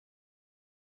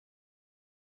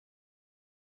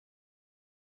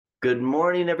Good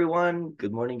morning, everyone.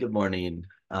 Good morning. Good morning.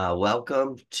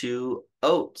 Welcome to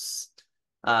OATS.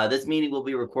 This meeting will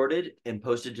be recorded and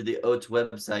posted to the OATS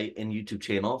website and YouTube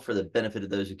channel for the benefit of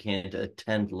those who can't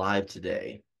attend live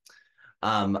today.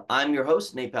 I'm your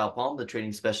host, Nate Powell-Palm, the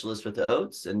training specialist with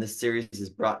OATS, and this series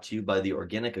is brought to you by the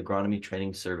Organic Agronomy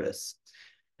Training Service.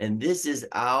 And this is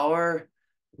our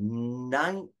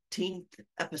 19th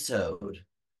episode.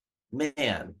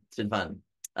 Man, it's been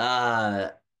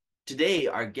fun. Today,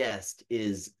 our guest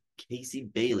is Casey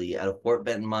Bailey out of Fort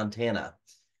Benton, Montana,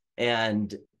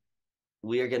 and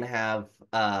we are going to have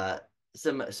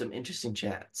some interesting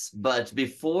chats. But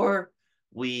before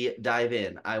we dive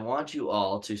in, I want you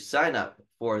all to sign up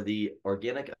for the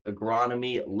Organic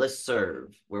Agronomy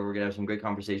listserv, where we're going to have some great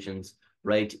conversations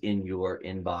right in your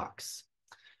inbox.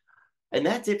 And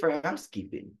that's it for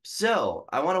housekeeping. So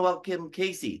I want to welcome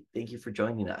Casey. Thank you for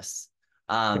joining us.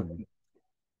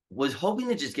 Was hoping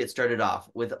to just get started off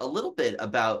with a little bit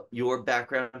about your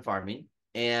background farming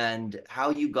and how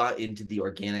you got into the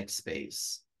organic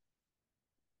space.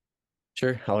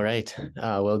 Sure. All right.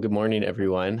 Well, good morning,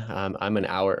 everyone. I'm an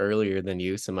hour earlier than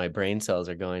you, so my brain cells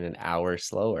are going an hour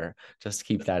slower. Just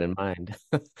keep that in mind.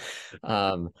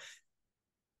 um,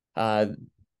 uh,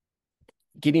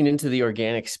 Getting into the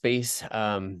organic space.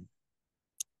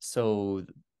 So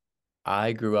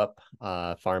I grew up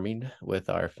farming with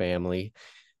our family.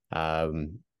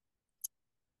 Um,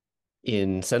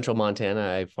 in central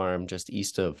Montana, I farmed just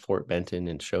east of Fort Benton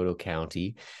in Choteau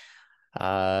County.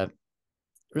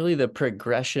 Really, the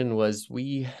progression was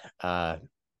our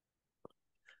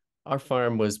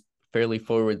farm was fairly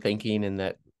forward thinking in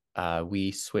that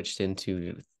we switched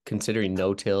into considering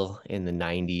no-till in the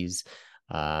 90s,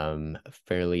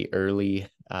 fairly early,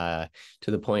 to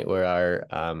the point where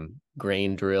our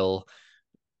grain drill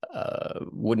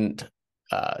wouldn't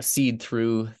seed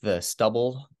through the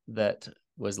stubble that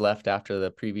was left after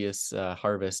the previous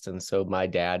harvest. And so my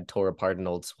dad tore apart an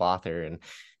old swather and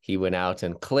he went out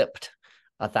and clipped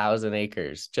 1,000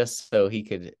 acres just so he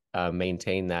could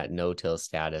maintain that no-till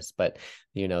status. But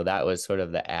that was sort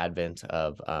of the advent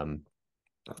of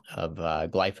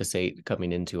glyphosate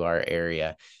coming into our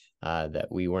area, that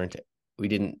we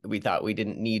thought we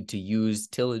didn't need to use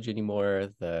tillage anymore.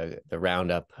 The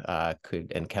Roundup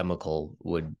and chemical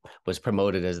was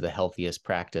promoted as the healthiest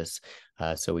practice,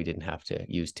 so we didn't have to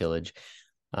use tillage.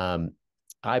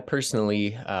 I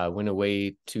personally went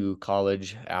away to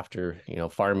college after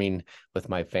farming with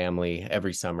my family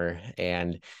every summer,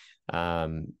 and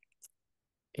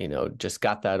just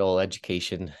got that old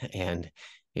education, and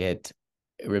it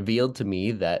revealed to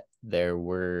me that there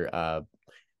were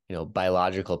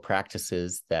biological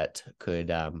practices that could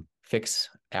fix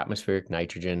atmospheric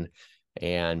nitrogen,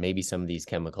 and maybe some of these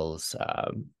chemicals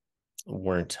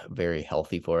weren't very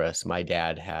healthy for us. My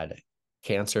dad had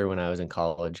cancer when I was in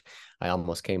college. I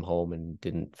almost came home and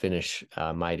didn't finish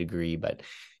my degree, but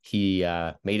he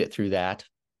made it through that.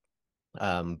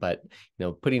 But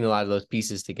putting a lot of those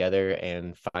pieces together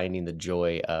and finding the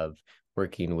joy of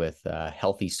working with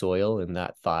healthy soil, and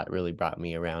that thought really brought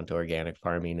me around to organic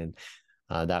farming, and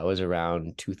that was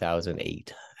around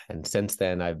 2008. And since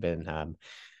then, I've been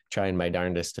trying my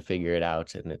darndest to figure it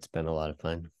out, and it's been a lot of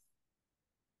fun.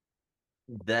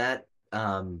 That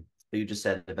you just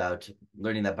said about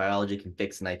learning that biology can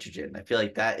fix nitrogen. I feel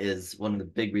like that is one of the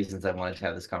big reasons I wanted to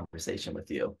have this conversation with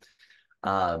you.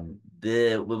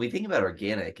 When we think about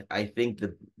organic, I think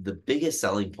the biggest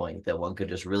selling point that one could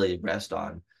just really rest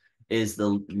on is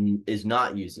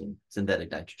not using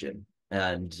synthetic nitrogen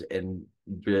and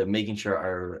making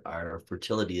sure our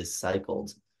fertility is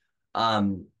cycled.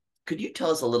 Could you tell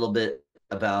us a little bit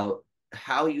about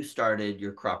how you started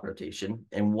your crop rotation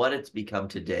and what it's become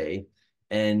today,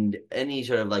 and any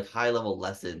sort of like high level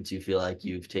lessons you feel like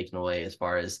you've taken away as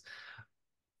far as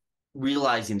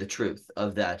realizing the truth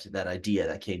of that idea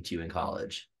that came to you in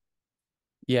college?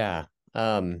 Yeah.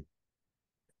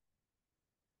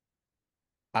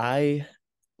 I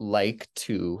like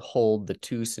to hold the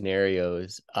two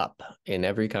scenarios up in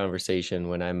every conversation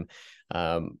when I'm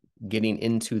getting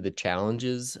into the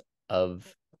challenges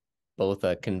of both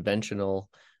a conventional,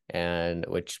 and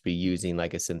which be using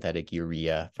like a synthetic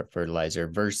urea for fertilizer,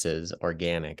 versus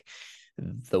organic.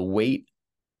 The weight,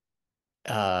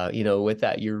 with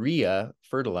that urea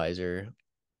fertilizer,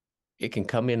 it can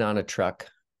come in on a truck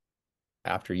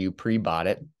after you pre-bought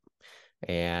it,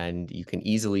 and you can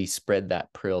easily spread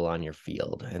that prill on your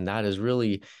field. And that is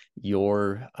really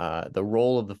the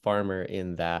role of the farmer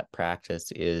in that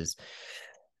practice is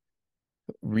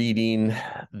reading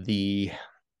the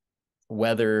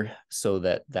weather so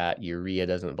that that urea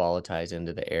doesn't volatilize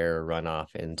into the air or run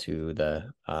off into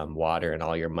the water, and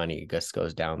all your money just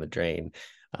goes down the drain.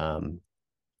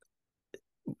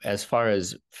 As far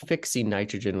as fixing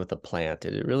nitrogen with a plant,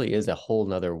 it really is a whole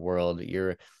nother world.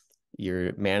 You're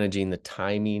managing the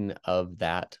timing of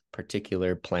that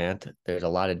particular plant. There's a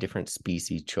lot of different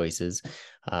species choices,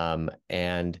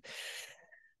 and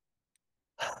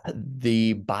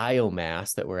the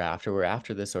biomass that we're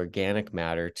after this organic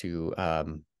matter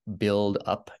to build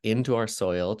up into our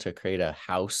soil to create a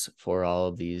house for all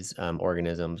of these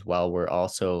organisms, while we're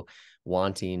also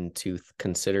wanting to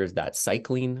consider that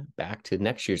cycling back to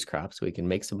next year's crop so we can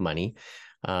make some money,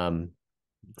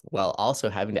 while also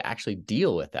having to actually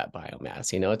deal with that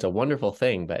biomass. It's a wonderful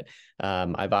thing, but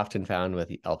I've often found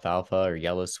with alfalfa or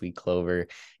yellow sweet clover,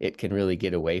 it can really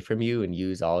get away from you and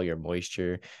use all your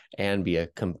moisture and be a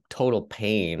total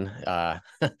pain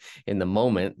in the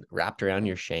moment, wrapped around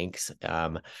your shanks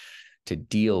to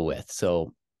deal with.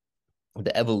 So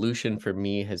the evolution for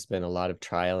me has been a lot of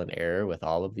trial and error with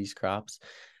all of these crops.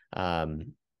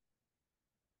 I'm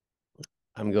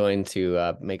going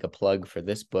to make a plug for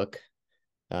this book,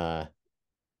 The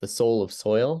Soul of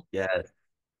Soil. Yeah.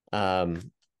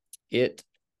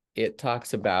 It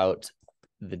talks about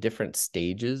the different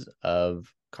stages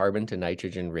of carbon to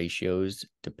nitrogen ratios,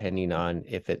 depending on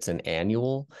if it's an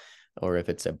annual or if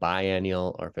it's a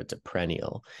biennial or if it's a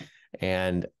perennial.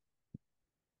 And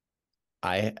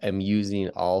I am using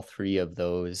all three of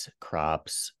those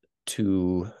crops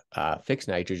to fix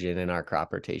nitrogen in our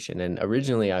crop rotation. And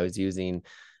originally I was using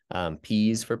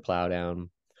peas for plowdown,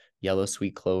 yellow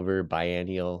sweet clover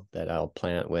biennial that I'll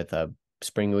plant with a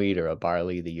spring wheat or a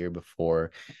barley the year before.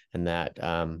 And that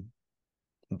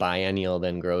biennial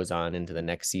then grows on into the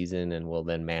next season, and we'll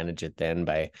then manage it then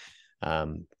by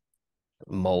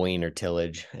mowing or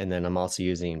tillage. And then I'm also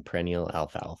using perennial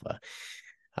alfalfa.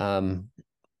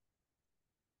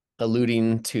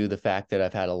 Alluding to the fact that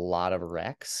I've had a lot of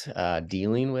wrecks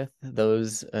dealing with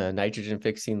those nitrogen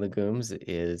fixing legumes,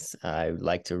 is I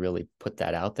like to really put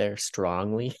that out there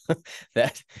strongly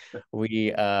that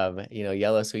we,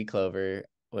 yellow sweet clover,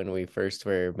 when we first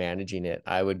were managing it,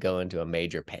 I would go into a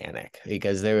major panic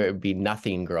because there would be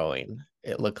nothing growing.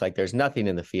 It looked like there's nothing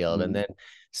in the field. And then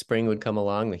spring would come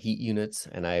along, the heat units,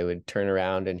 and I would turn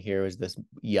around and here was this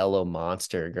yellow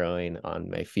monster growing on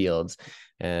my fields.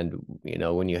 And,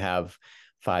 when you have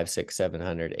 500, 600,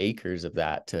 700 acres of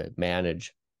that to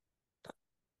manage,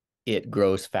 it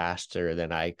grows faster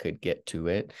than I could get to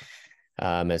it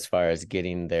as far as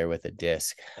getting there with a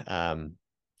disc.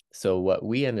 So what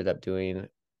we ended up doing,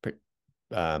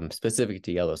 specific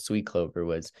to yellow sweet clover,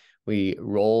 was we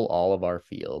roll all of our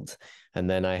fields, and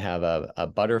then I have a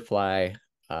butterfly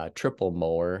triple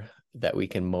mower that we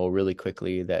can mow really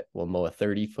quickly, that will mow a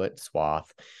 30-foot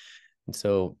swath. And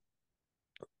so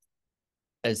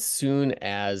as soon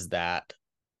as that,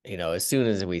 as soon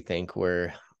as we think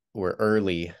we're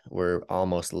early, we're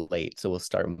almost late, so we'll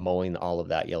start mowing all of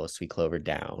that yellow sweet clover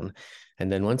down.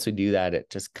 And then once we do that, it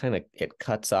just it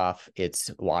cuts off its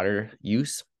water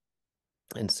use.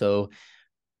 And so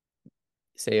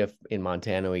say if in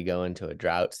Montana we go into a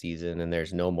drought season and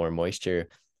there's no more moisture,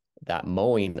 that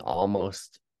mowing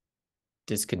almost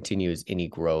discontinues any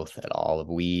growth at all of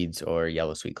weeds or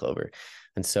yellow sweet clover.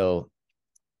 And so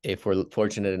if we're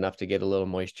fortunate enough to get a little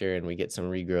moisture and we get some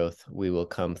regrowth, we will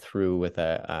come through with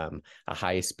a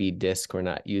high speed disc. We're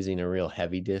not using a real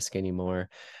heavy disc anymore.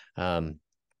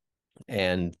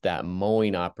 And that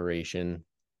mowing operation,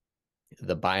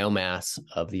 the biomass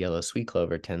of the yellow sweet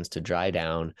clover tends to dry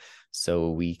down, so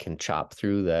we can chop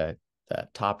through the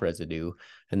top residue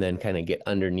and then kind of get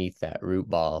underneath that root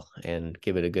ball and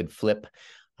give it a good flip.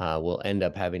 We'll end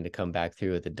up having to come back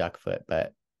through with a duck foot,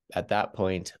 but at that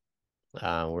point,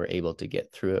 we're able to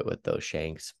get through it with those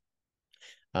shanks.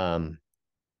 I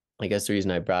guess the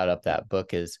reason I brought up that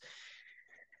book is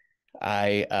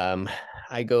I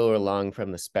go along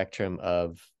from the spectrum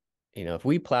of, if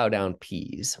we plow down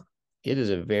peas, it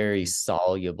is a very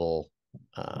soluble,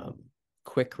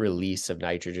 quick release of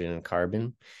nitrogen and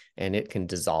carbon, and it can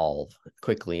dissolve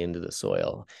quickly into the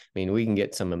soil. I mean, we can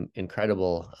get some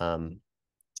incredible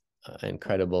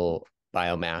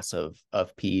biomass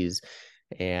of peas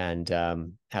and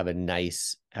have a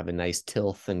nice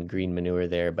tilth and green manure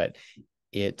there, but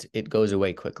it goes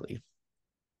away quickly.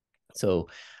 So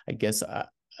I guess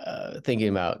thinking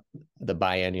about the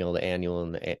biennial, the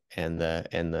annual, and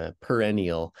the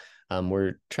perennial,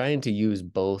 we're trying to use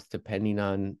both depending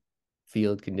on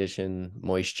field condition,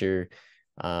 moisture,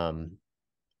 and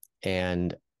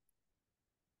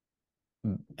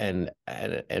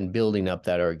building up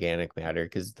that organic matter,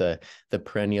 because the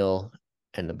perennial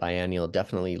and the biennial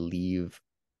definitely leave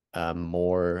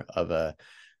more of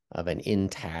an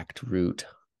intact root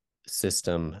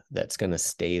system that's going to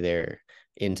stay there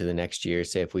into the next year.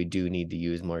 Say if we do need to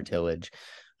use more tillage.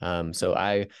 So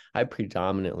I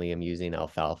predominantly am using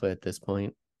alfalfa at this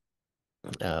point,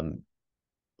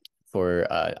 for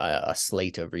a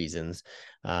slate of reasons.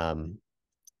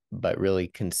 But really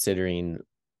considering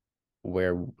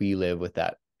where we live with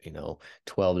that,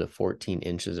 12 to 14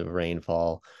 inches of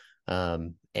rainfall,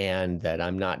 and that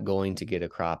I'm not going to get a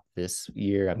crop this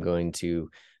year. I'm going to,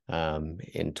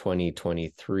 in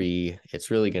 2023,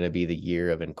 it's really going to be the year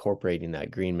of incorporating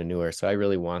that green manure. So I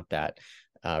really want that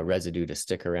residue to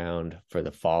stick around for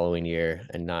the following year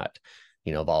and not,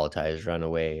 volatilize, run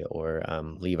away, or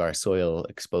leave our soil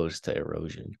exposed to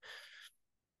erosion.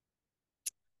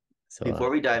 So Before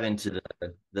we dive into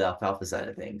the alfalfa side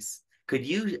of things, could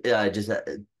you just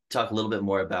talk a little bit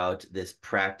more about this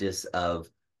practice of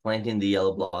planting the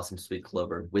yellow blossom sweet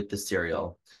clover with the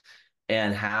cereal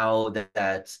and how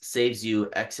that saves you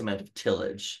X amount of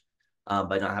tillage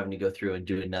by not having to go through and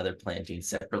do another planting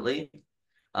separately?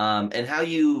 And how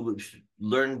you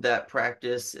learned that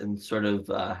practice and sort of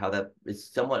how that is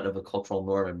somewhat of a cultural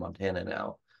norm in Montana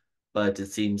now, but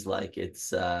it seems like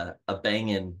it's a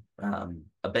banging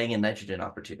nitrogen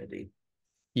opportunity.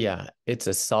 yeah, it's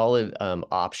a solid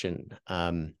option.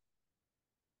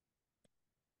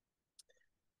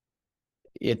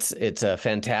 It's a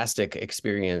fantastic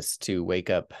experience to wake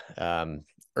up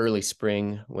early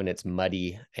spring when it's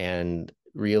muddy and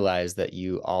realize that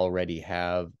you already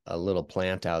have a little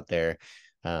plant out there,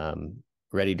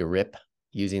 ready to rip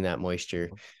using that moisture,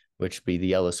 which would be the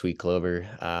yellow sweet clover.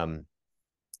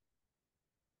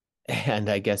 And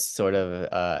I guess sort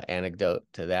of anecdote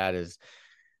to that is,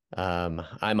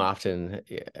 I'm often,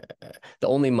 the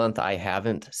only month I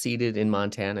haven't seeded in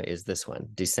Montana is this one,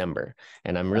 December,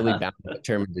 and I'm really bound and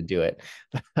determined to do it.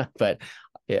 But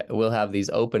yeah, we'll have these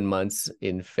open months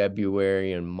in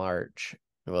February and March.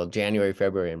 Well, January,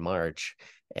 February, and March,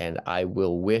 and I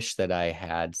will wish that I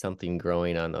had something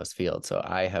growing on those fields. So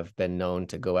I have been known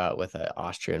to go out with an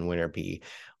Austrian winter pea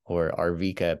or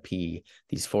Arvika pea,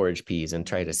 these forage peas, and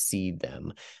try to seed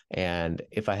them. And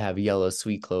if I have yellow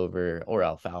sweet clover or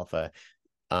alfalfa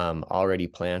already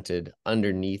planted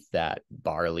underneath that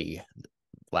barley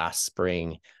last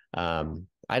spring,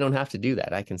 I don't have to do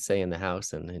that. I can stay in the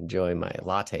house and enjoy my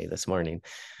latte this morning.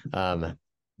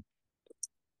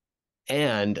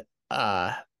 And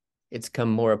it's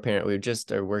come more apparent. We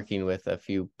just are working with a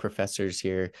few professors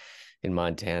here in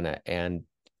Montana, and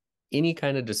any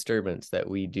kind of disturbance that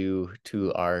we do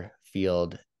to our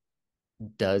field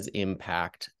does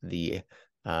impact the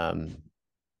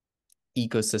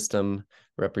ecosystem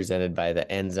represented by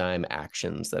the enzyme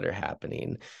actions that are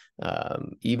happening.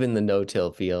 Even the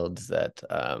no-till fields that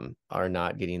are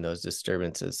not getting those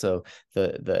disturbances. So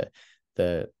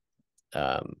the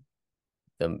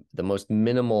most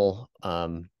minimal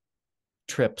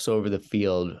trips over the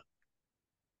field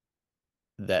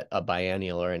that a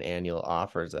biennial or an annual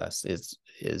offers us is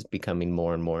becoming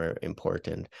more and more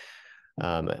important.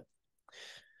 And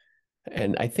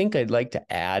I think I'd like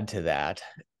to add to that,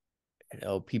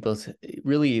 people's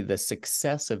really the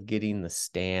success of getting the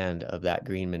stand of that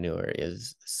green manure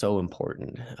is so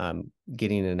important.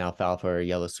 Getting an alfalfa or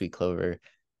yellow sweet clover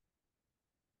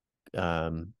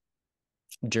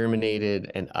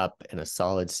germinated and up in a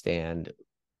solid stand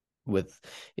with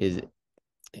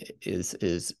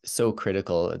is so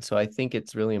critical. And so I think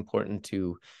it's really important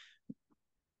to,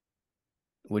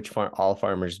 which all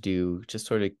farmers do, just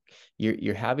sort of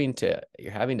you're having to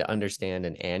understand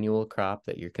an annual crop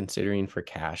that you're considering for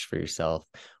cash for yourself,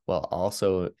 while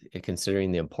also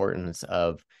considering the importance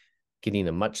of getting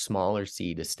a much smaller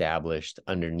seed established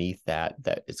underneath that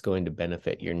is going to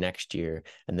benefit your next year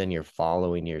and then your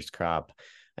following year's crop,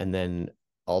 and then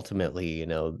ultimately,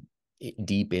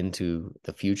 deep into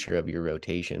the future of your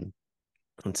rotation.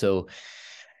 And so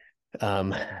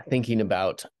thinking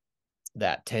about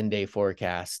that 10-day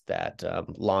forecast, that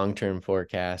long-term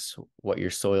forecast, what your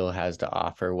soil has to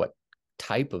offer, what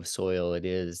type of soil it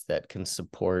is that can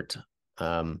support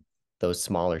those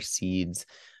smaller seeds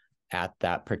at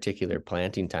that particular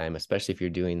planting time, especially if you're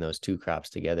doing those two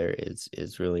crops together,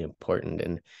 is really important.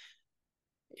 And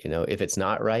if it's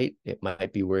not right, it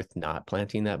might be worth not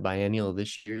planting that biennial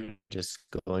this year, just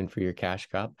going for your cash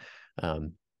crop.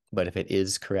 But if it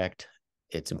is correct,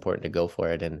 it's important to go for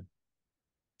it. And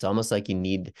it's almost like you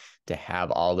need to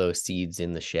have all those seeds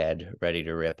in the shed ready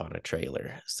to rip on a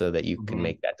trailer so that you can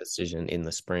make that decision in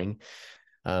the spring.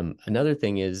 Another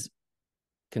thing is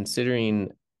considering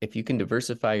if you can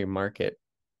diversify your market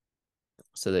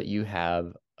so that you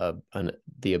have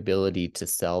the ability to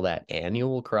sell that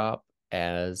annual crop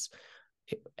as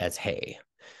hay.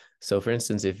 So for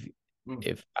instance,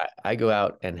 if I go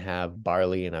out and have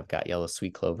barley and I've got yellow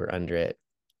sweet clover under it,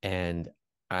 and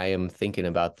I am thinking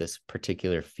about this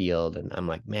particular field, and I'm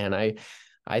like, man,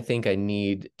 I think I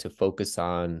need to focus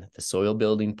on the soil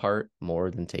building part more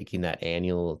than taking that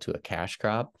annual to a cash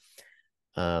crop.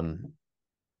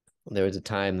 There was a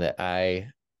time that I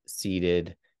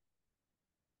seeded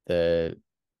the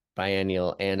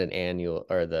biennial and an annual,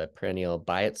 or the perennial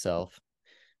by itself,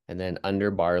 and then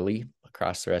under barley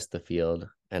across the rest of the field.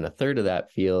 And a third of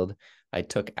that field I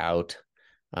took out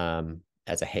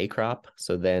as a hay crop.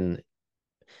 So then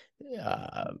it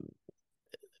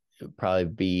would probably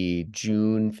be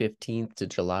June 15th to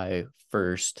July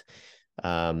 1st,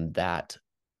 that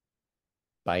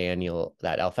biennial,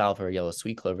 that alfalfa or yellow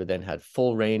sweet clover then had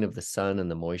full reign of the sun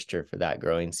and the moisture for that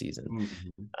growing season.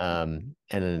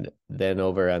 And then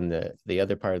over on the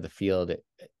other part of the field,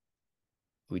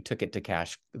 we took it to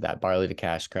cash, that barley to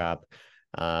cash crop.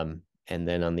 And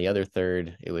then on the other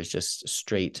third, it was just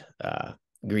straight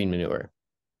green manure.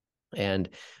 And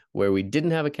where we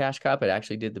didn't have a cash crop, it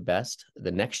actually did the best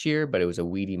the next year, but it was a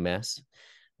weedy mess.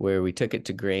 Where we took it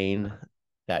to grain,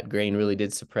 that grain really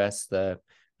did suppress the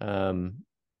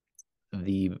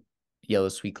yellow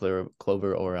sweet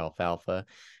clover or alfalfa.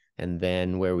 And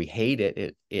then where we hayed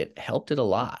it, it helped it a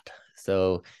lot.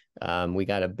 So we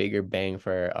got a bigger bang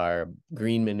for our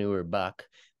green manure buck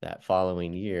that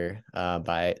following year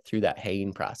through that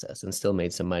haying process, and still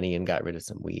made some money and got rid of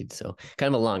some weeds. So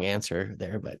kind of a long answer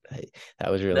there, but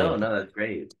that was really important. No, that's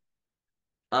great.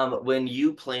 When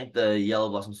you plant the yellow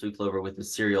blossom sweet clover with the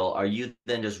cereal, are you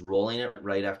then just rolling it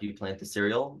right after you plant the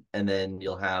cereal, and then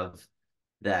you'll have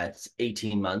that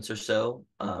 18 months or so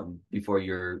before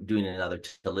you're doing another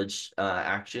tillage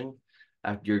action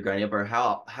after you're grinding up, or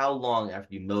how long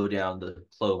after you mow down the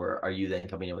clover are you then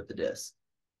coming in with the disc?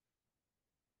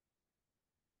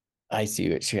 I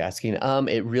see what you're asking.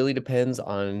 It really depends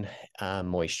on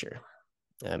moisture.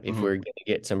 If we're going to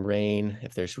get some rain,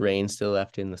 if there's rain still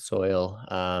left in the soil,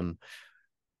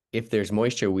 if there's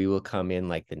moisture, we will come in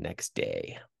like the next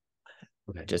day.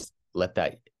 Okay. Just let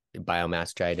that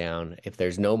biomass dry down. If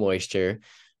there's no moisture,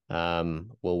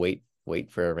 we'll wait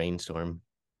for a rainstorm.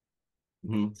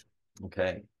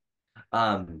 Okay.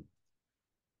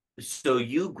 So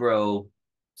you grow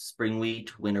spring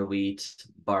wheat, winter wheat,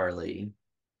 barley,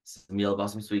 some yellow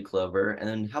blossom sweet clover, and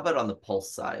then how about on the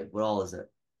pulse side? What all is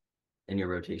it in your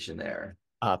rotation there?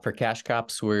 For cash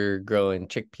crops, we're growing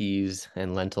chickpeas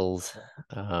and lentils,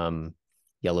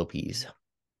 yellow peas.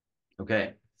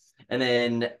 Okay. And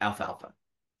then alfalfa.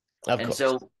 Of And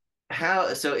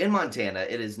course. so in Montana,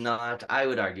 it is not, I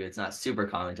would argue it's not super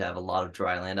common to have a lot of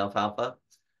dry land alfalfa.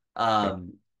 Right.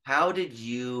 How did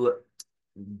you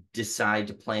decide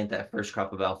to plant that first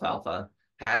crop of alfalfa?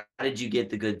 How did you get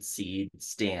the good seed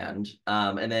stand?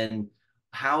 And then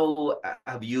how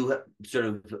have you sort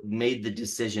of made the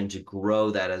decision to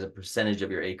grow that as a percentage of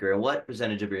your acre? And what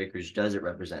percentage of your acres does it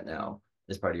represent now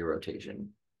as part of your rotation?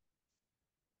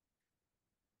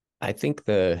 I think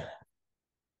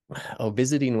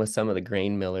visiting with some of the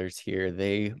grain millers here,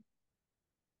 they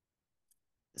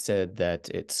said that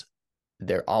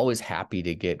they're always happy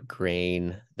to get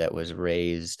grain that was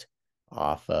raised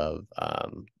off of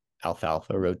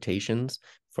alfalfa rotations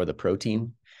for the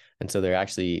protein. And so they're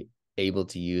actually able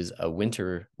to use a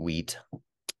winter wheat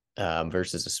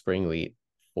versus a spring wheat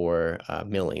for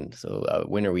milling. So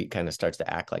winter wheat kind of starts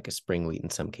to act like a spring wheat in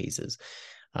some cases.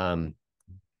 And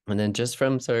then just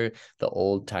from sort of the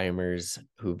old timers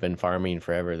who've been farming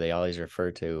forever, they always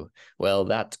refer to, well,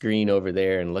 that's green over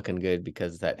there and looking good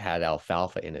because that had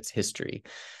alfalfa in its history.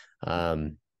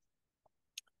 And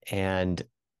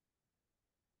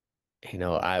you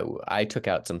know, I took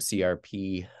out some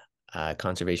CRP,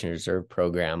 conservation reserve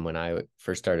program, when I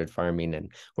first started farming,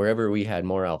 and wherever we had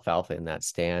more alfalfa in that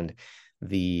stand,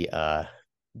 the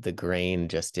grain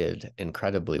just did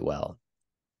incredibly well.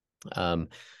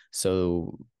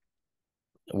 So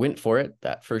went for it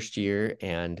that first year,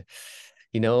 and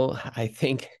you know, I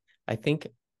think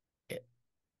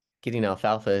getting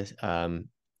alfalfa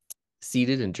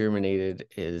seeded and germinated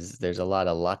there's a lot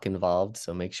of luck involved.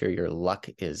 So make sure your luck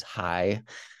is high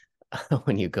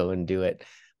when you go and do it.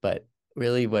 But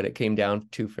really what it came down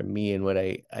to for me, and what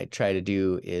I try to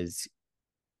do is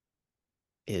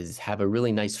have a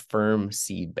really nice firm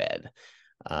seed bed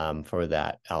for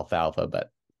that alfalfa,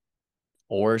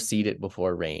 or seed it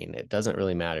before rain. It doesn't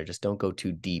really matter. Just don't go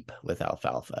too deep with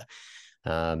alfalfa,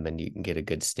 and you can get a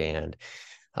good stand.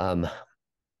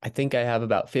 I think I have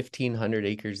about 1,500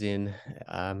 acres in.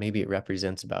 Maybe it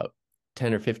represents about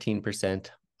 10 or 15%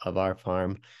 our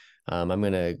farm. I'm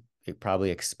going to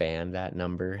probably expand that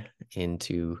number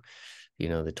into,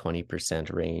 the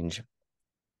 20% range.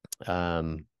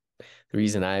 The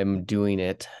reason I'm doing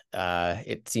it,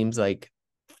 it seems like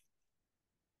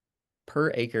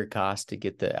per acre cost to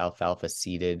get the alfalfa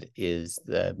seeded is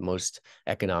the most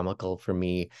economical for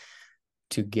me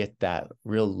to get that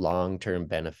real long-term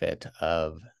benefit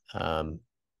of the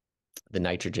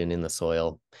nitrogen in the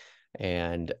soil.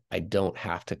 And I don't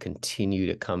have to continue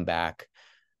to come back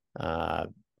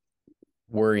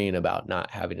worrying about not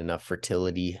having enough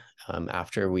fertility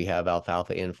after we have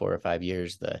alfalfa in 4 or 5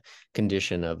 years. The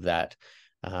condition of that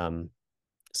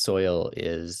soil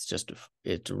is just,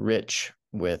 it's rich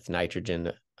with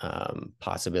nitrogen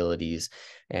possibilities.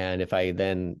 And if I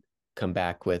then come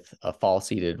back with a fall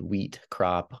seeded wheat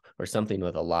crop or something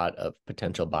with a lot of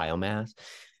potential biomass,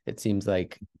 it seems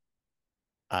like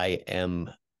I am,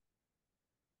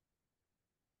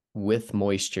 with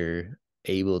moisture,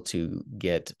 able to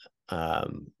get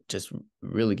just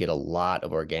really get a lot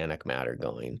of organic matter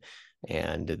going,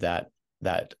 and that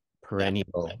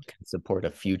perennial can support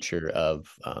a future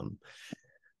of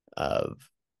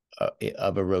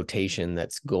a rotation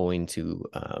that's going to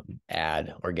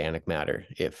add organic matter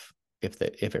if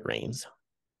it rains.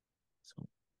 So.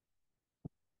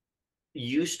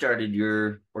 You started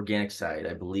your organic side,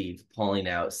 I believe, pulling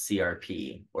out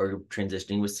CRP or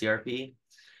transitioning with CRP.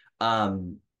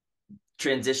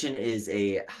 Transition is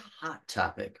a hot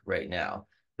topic right now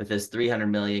with this 300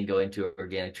 million going to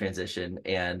organic transition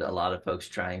and a lot of folks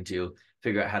trying to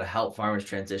figure out how to help farmers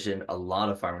transition. A lot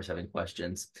of farmers having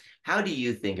questions. How do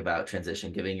you think about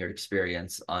transition, given your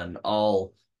experience on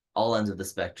all ends of the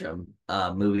spectrum,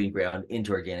 moving ground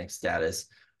into organic status?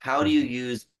 How do you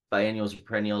use biennials or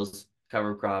perennials,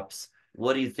 cover crops?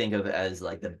 What do you think of as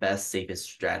like the best, safest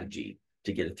strategy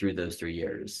to get it through those 3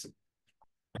 years?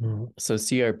 So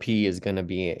CRP is going to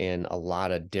be in a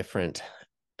lot of different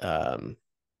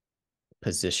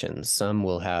positions. Some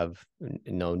will have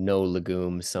no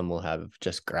legumes, some will have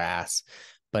just grass,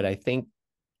 but I think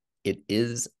it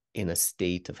is in a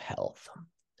state of health.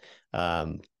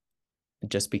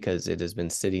 Just because it has been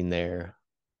sitting there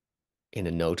in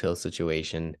a no-till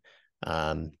situation,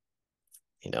 under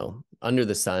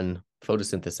the sun,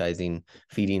 photosynthesizing,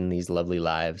 feeding these lovely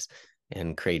lives,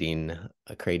 and creating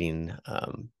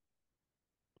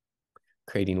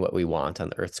what we want on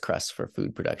the Earth's crust for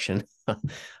food production.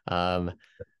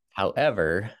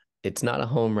 However, it's not a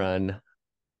home run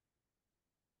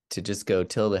to just go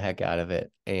till the heck out of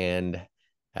it and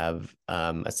have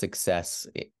a success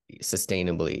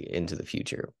sustainably into the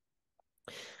future.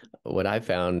 What I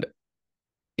found,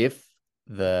 I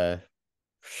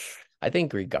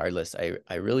think regardless,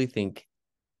 I really think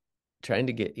trying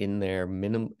to get in there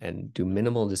do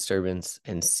minimal disturbance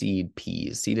and seed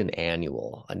an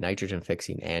annual, a nitrogen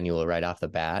fixing annual right off the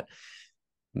bat,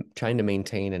 trying to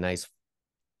maintain a nice,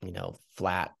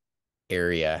 flat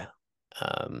area,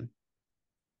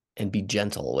 and be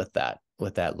gentle with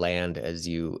that land as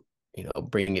you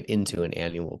bring it into an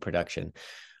annual production.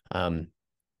 But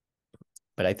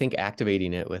I think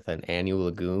activating it with an annual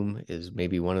legume is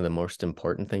maybe one of the most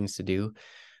important things to do.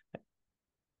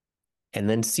 And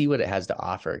then see what it has to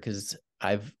offer, because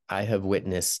I have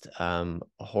witnessed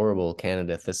horrible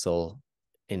Canada thistle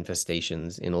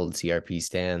infestations in old CRP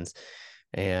stands,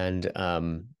 and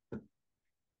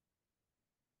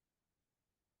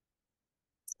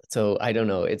so I don't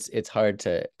know. It's hard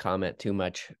to comment too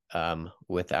much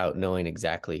without knowing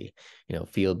exactly,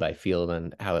 field by field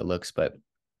on how it looks. But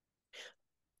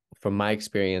from my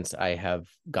experience, I have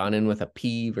gone in with a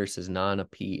pea versus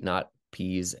not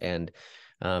peas, and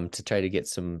to try to get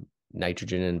some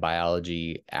nitrogen and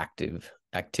biology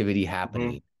activity happening.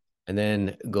 Mm-hmm. And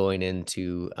then going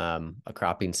into a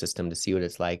cropping system to see what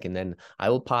it's like. And then I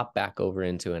will pop back over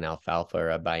into an alfalfa or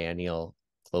a biennial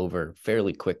clover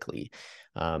fairly quickly,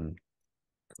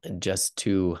 just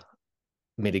to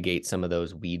mitigate some of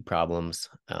those weed problems,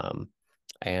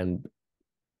 and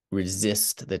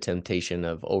resist the temptation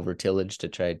of over tillage to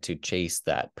try to chase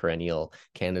that perennial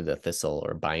Canada thistle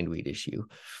or bindweed issue.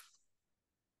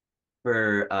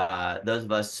 For those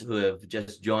of us who have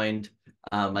just joined,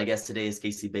 my guest today is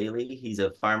Casey Bailey. He's a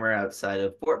farmer outside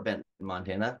of Fort Benton,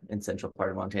 Montana, in central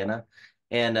part of Montana,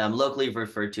 and locally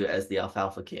referred to as the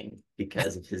Alfalfa King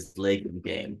because of his legume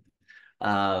game.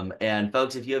 And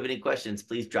folks, if you have any questions,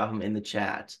 please drop them in the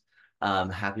chat.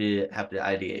 Happy to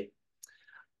ideate.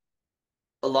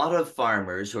 A lot of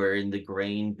farmers who are in the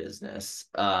grain business,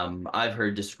 I've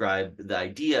heard describe the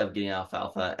idea of getting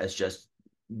alfalfa as just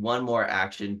one more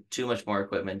action, too much more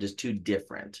equipment, just too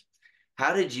different.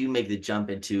 How did you make the jump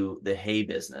into the hay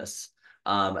business?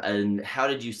 And how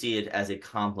did you see it as a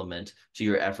complement to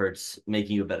your efforts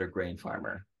making you a better grain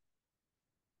farmer?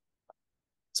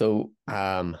 So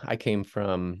I came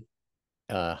from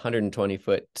a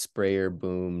 120-foot sprayer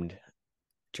boomed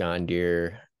John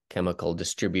Deere chemical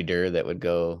distributor that would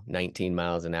go 19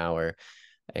 miles an hour.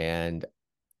 And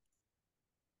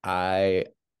I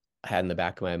had in the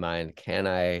back of my mind, can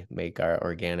I make our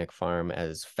organic farm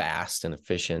as fast and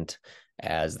efficient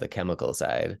as the chemical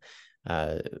side?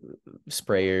 Uh,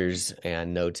 Sprayers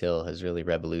and no-till has really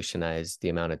revolutionized the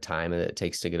amount of time that it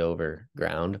takes to get over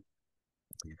ground.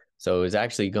 So it was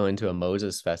actually going to a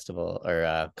Moses festival or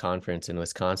a conference in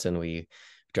Wisconsin. We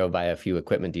drove by a few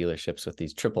equipment dealerships with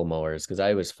these triple mowers because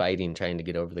I was fighting trying to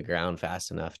get over the ground fast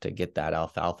enough to get that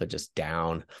alfalfa just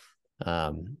down.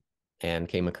 Um, and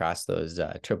came across those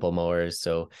triple mowers.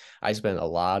 So I spent a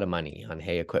lot of money on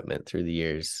hay equipment through the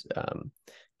years,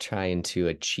 trying to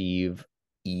achieve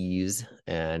ease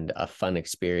and a fun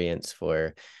experience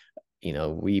for,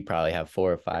 we probably have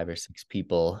 4 or 5 or 6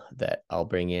 people that I'll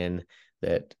bring in,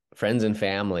 that friends and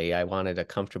family. I wanted a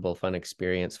comfortable, fun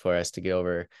experience for us to get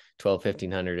over 1,200,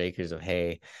 1,500 acres of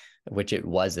hay, which it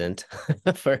wasn't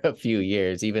for a few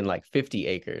years. Even like 50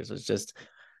 acres was just,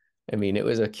 I mean, it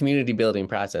was a community building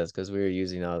process because we were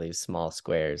using all these small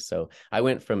squares. So I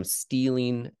went from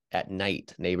stealing at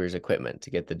night neighbors' equipment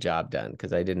to get the job done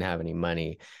because I didn't have any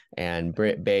money, and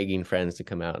begging friends to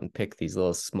come out and pick these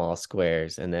little small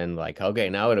squares. And then like, okay,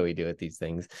 now what do we do with these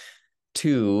things?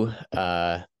 To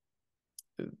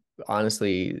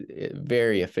honestly,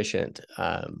 very efficient.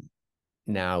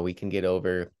 Now we can get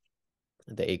over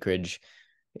the acreage.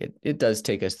 It does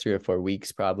take us 3 or 4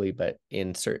 weeks probably, but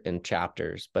in certain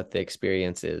chapters. But the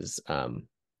experience is,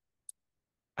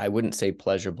 I wouldn't say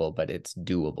pleasurable, but it's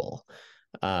doable.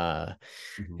 Uh,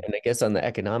 Mhm. and I guess on the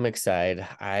economic side,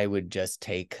 I would just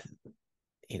take,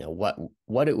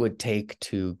 what it would take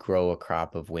to grow a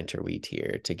crop of winter wheat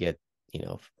here to get,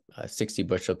 a 60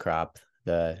 bushel crop,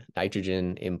 the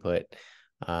nitrogen input.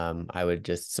 I would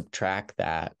just subtract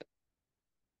that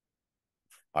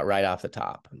right off the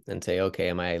top and say, okay,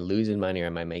 am I losing money or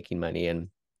am I making money? And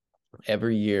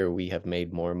every year we have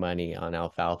made more money on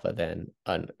alfalfa than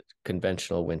on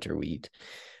conventional winter wheat,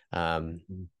 um,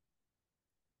 Mhm.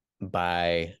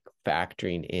 by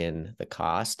factoring in the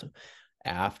cost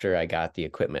after I got the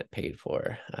equipment paid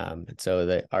for. So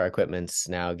that our equipment's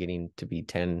now getting to be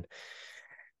 10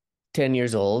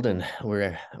 years old, and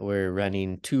we're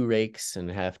running 2 rakes and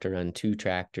have to run 2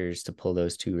 tractors to pull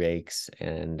those 2 rakes.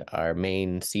 And our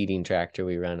main seeding tractor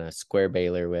we run a square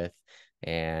baler with,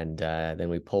 and then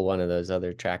we pull one of those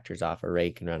other tractors off a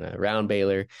rake and run a round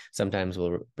baler. Sometimes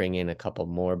we'll bring in a couple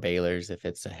more balers if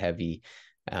it's a heavy,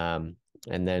 and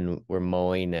then we're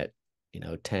mowing at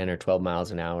 10 or 12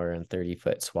 miles an hour and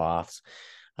 30-foot swaths.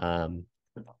 um,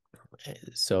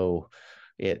 so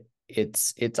it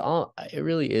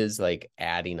really is like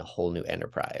adding a whole new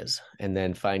enterprise and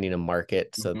then finding a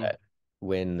market so Mhm. that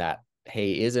when that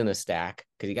hay is in a stack,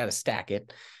 because you got to stack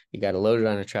it, you got to load it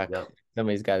on a truck, Yep.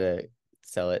 somebody's got to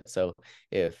sell it. So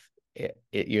if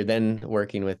you're then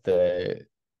working with the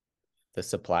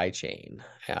supply chain,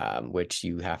 which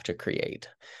you have to create.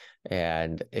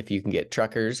 And if you can get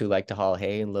truckers who like to haul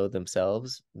hay and load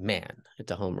themselves, man,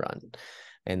 it's a home run.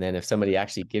 And then if somebody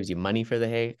actually gives you money for the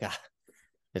hay, God,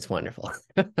 it's wonderful.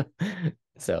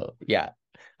 So yeah,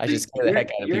 I So should scare the you're heck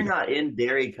out of you're people. not in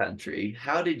dairy country.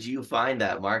 How did you find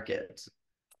that market?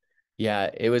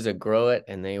 Yeah, it was a grow it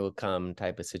and they will come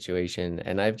type of situation.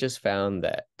 And I've just found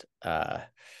that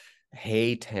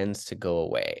hay tends to go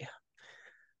away.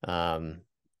 Um,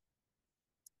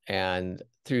 and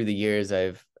through the years,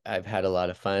 I've had a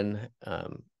lot of fun,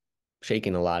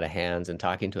 shaking a lot of hands and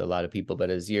talking to a lot of people.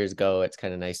 But as years go, it's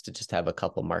kind of nice to just have a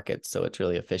couple markets, so it's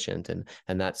really efficient. And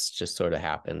that's just sort of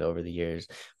happened over the years.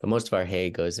 But most of our hay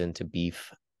goes into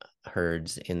beef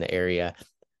herds in the area.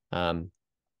 Um,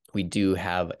 we do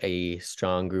have a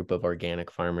strong group of organic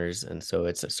farmers, and so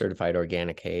it's a certified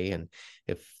organic hay. And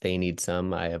if they need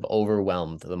some, I have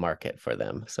overwhelmed the market for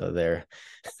them. So they're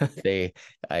they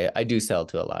I do sell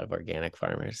to a lot of organic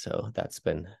farmers, so that's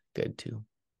been good too.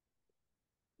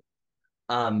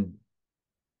 Um,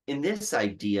 in this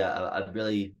idea, I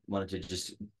really wanted to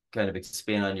just kind of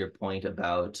expand on your point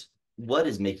about what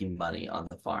is making money on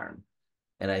the farm.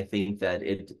 And I think that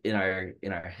it in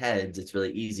our heads, it's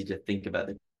really easy to think about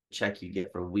the check you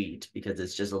get for wheat because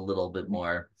it's just a little bit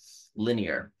more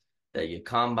linear. That you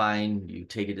combine, you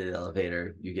take it to the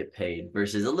elevator, you get paid,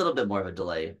 versus a little bit more of a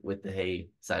delay with the hay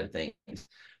side of things.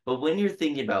 But when you're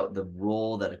thinking about the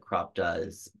role that a crop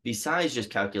does, besides just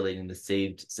calculating the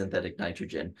saved synthetic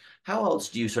nitrogen, how else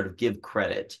do you sort of give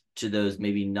credit to those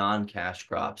maybe non-cash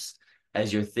crops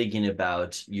as you're thinking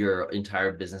about your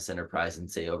entire business enterprise and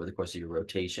say over the course of your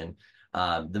rotation,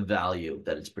 the value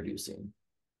that it's producing.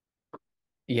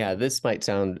 Yeah, this might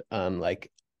sound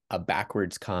like a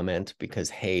backwards comment because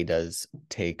hay does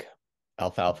take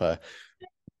alfalfa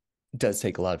does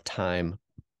take a lot of time,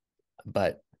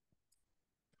 but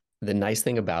the nice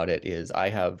thing about it is I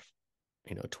have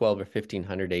 12 or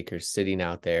 1500 acres sitting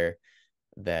out there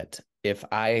that if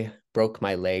I broke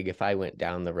my leg, if I went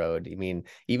down the road, I mean,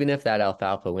 even if that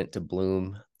alfalfa went to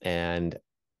bloom and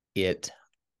it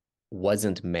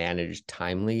wasn't managed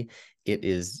timely, it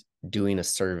is doing a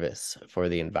service for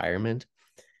the environment.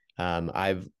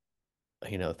 I've,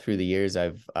 through the years,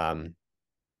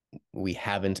 we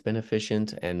haven't been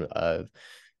efficient, and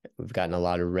we've gotten a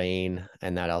lot of rain,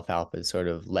 and that alfalfa is sort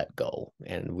of let go,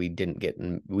 and we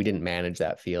didn't manage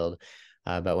that field.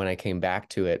 But when I came back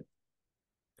to it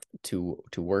to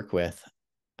work with,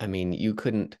 I mean, you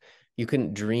couldn't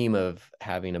dream of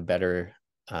having a better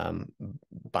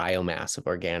biomass of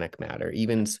organic matter.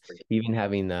 Even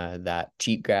having that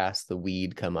cheatgrass, the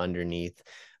weed come underneath,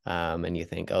 and you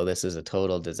think, oh, this is a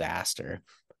total disaster.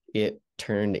 It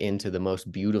turned into the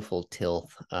most beautiful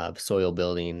tilth of soil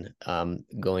building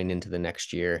going into the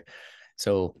next year.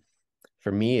 So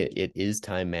for me, it is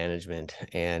time management,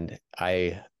 and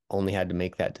I only had to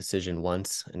make that decision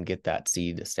once and get that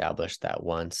seed established that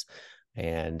once.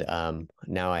 And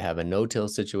now I have a no-till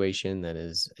situation that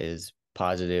is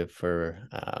positive for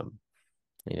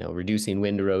reducing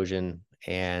wind erosion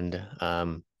and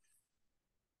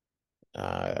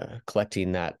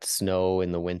collecting that snow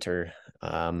in the winter.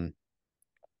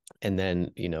 And then,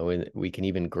 we can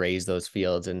even graze those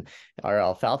fields. And our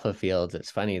alfalfa fields, it's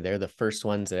funny, they're the first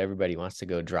ones that everybody wants to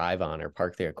go drive on or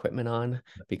park their equipment on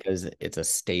because it's a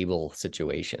stable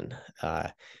situation.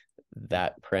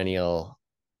 That perennial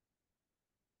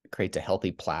creates a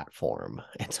healthy platform.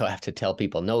 And so I have to tell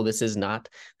people, no, this is not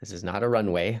a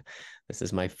runway. This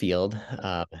is my field.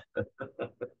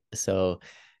 So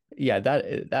yeah,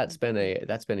 that's been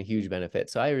a huge benefit.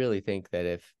 So I really think that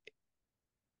if,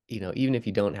 even if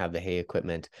you don't have the hay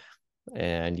equipment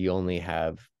and you only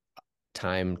have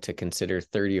time to consider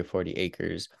 30 or 40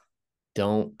 acres,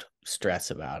 don't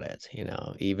stress about it.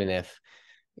 Even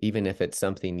if it's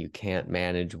something you can't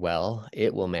manage well,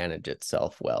 it will manage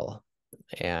itself well,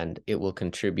 and it will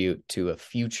contribute to a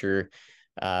future.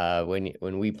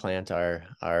 When we plant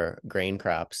our grain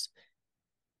crops,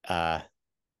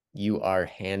 you are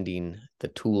handing the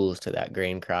tools to that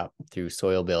grain crop through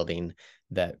soil building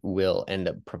that will end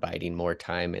up providing more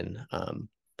time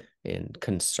and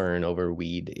concern over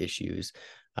weed issues.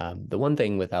 The one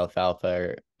thing with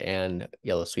alfalfa and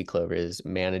yellow sweet clover is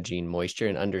managing moisture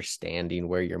and understanding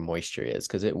where your moisture is,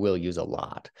 because it will use a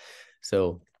lot.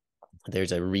 So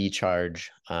there's a recharge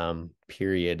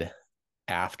period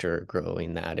after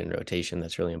growing that in rotation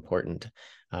that's really important.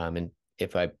 And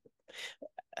if I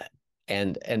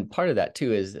and part of that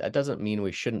too is that doesn't mean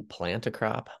we shouldn't plant a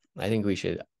crop. I think we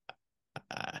should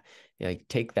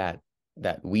take that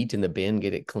wheat in the bin,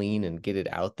 get it clean, and get it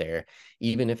out there.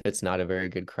 Even if it's not a very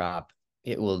good crop,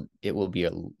 it will be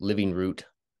a living root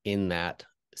in that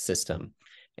system.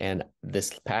 And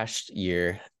this past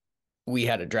year, we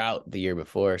had a drought the year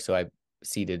before, so I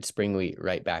seeded spring wheat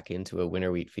right back into a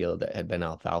winter wheat field that had been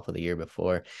alfalfa the year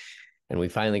before. And we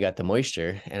finally got the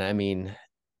moisture. And I mean,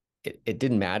 it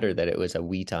didn't matter that it was a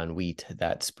wheat on wheat.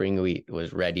 That spring wheat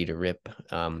was ready to rip.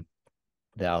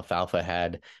 The alfalfa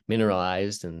had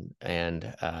mineralized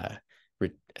and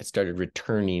started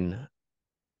returning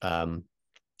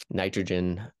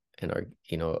nitrogen and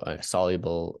a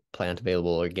soluble plant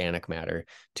available organic matter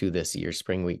to this year's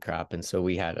spring wheat crop. And so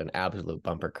we had an absolute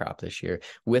bumper crop this year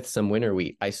with some winter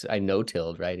wheat. I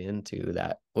no-tilled right into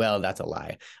that. Well, that's a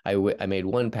lie. I made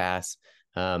one pass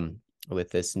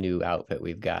with this new outfit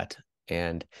we've got,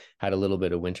 and had a little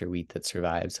bit of winter wheat that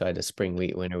survived. So I had a spring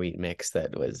wheat, winter wheat mix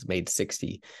that was made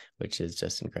 60, which is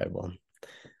just incredible.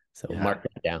 So Yeah. mark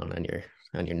that down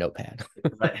on your notepad.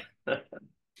 Right.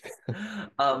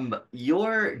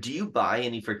 Do you buy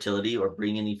any fertility or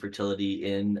bring any fertility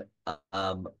in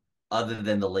other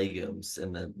than the legumes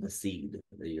and the seed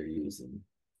that you're using?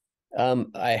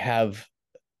 I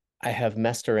have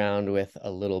messed around with a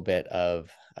little bit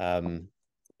of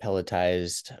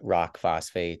pelletized rock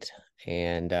phosphate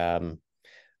and a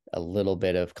little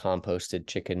bit of composted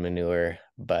chicken manure,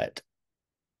 but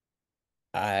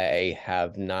I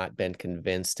have not been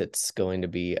convinced it's going to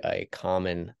be a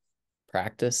common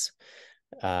practice.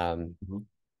 Um, Mhm.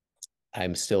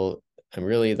 I'm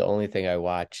really, the only thing I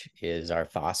watch is our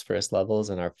phosphorus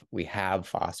levels, and we have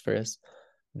phosphorus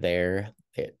there.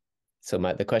 So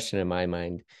the question in my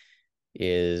mind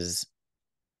is,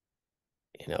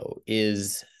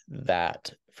 is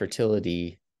that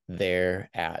fertility there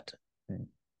at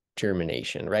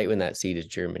germination, right when that seed is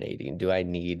germinating? Do I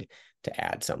need to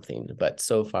add something? But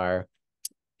so far,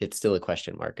 it's still a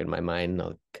question mark in my mind.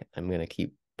 I'm going to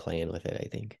keep playing with it, I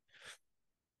think.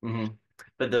 Mm-hmm.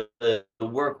 But the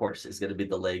workhorse is going to be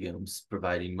the legumes,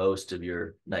 providing most of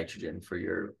your nitrogen for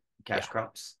your cash Yeah.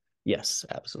 crops. Yes,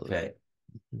 absolutely. Okay.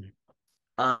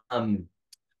 Um,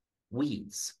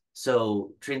 Weeds.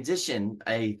 So transition,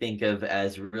 I think of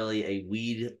as really a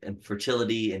weed and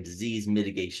fertility and disease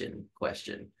mitigation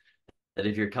question. That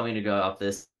if you're coming to go off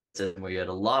this system where you had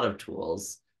a lot of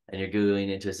tools and you're going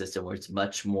into a system where it's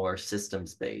much more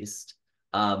systems based,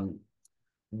 um,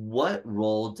 what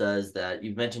role does that?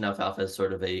 You've mentioned alfalfa as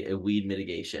sort of a weed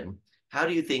mitigation. How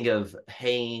do you think of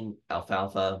haying,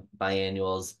 alfalfa,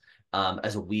 biannuals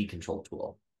as a weed control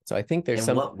tool? So I think there's And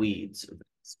some. what weeds?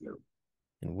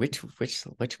 And which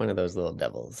one of those little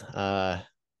devils? I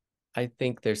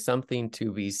think there's something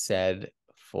to be said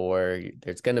for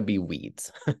there's going to be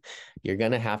weeds. You're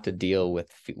going to have to deal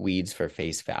with weeds for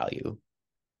face value.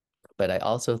 But I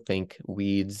also think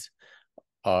weeds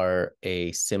are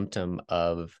a symptom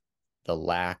of the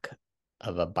lack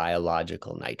of a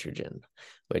biological nitrogen,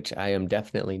 which I am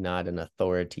definitely not an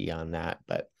authority on that,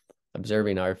 but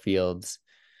observing our fields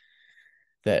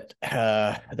that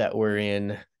we're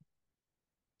in,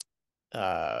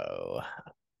 a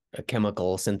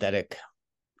chemical synthetic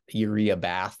urea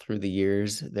bath through the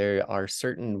years, there are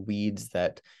certain weeds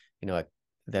that that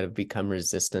have become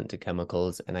resistant to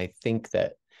chemicals, and I think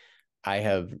that I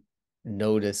have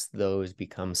noticed those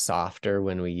become softer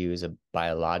when we use a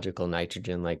biological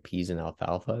nitrogen like peas and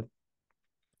alfalfa,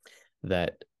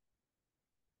 that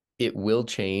it will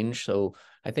change. So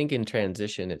I think in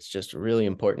transition, it's just really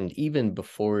important, even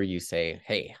before you say,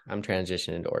 hey, I'm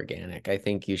transitioning to organic, I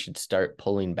think you should start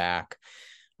pulling back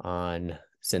on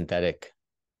synthetic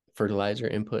fertilizer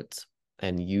inputs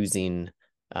and using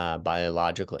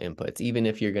biological inputs, even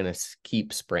if you're going to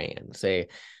keep spraying. Say,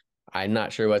 I'm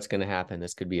not sure what's going to happen.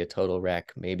 This could be a total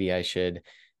wreck. Maybe I should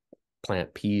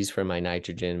plant peas for my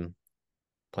nitrogen,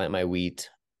 plant my wheat,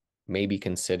 maybe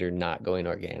consider not going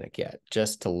organic yet,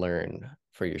 just to learn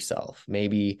for yourself.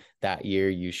 Maybe that year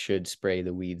you should spray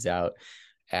the weeds out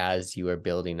as you are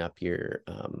building up your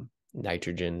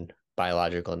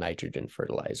biological nitrogen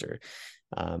fertilizer.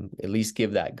 At least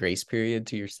give that grace period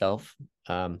to yourself,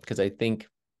 because I think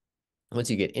once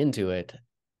you get into it,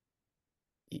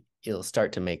 it'll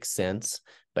start to make sense,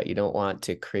 but you don't want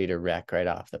to create a wreck right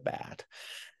off the bat.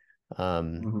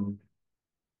 Mm-hmm.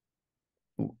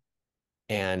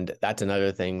 And that's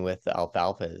another thing with the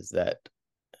alfalfa is that,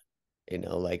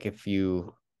 like if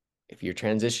you're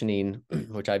transitioning,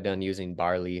 which I've done using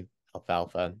barley,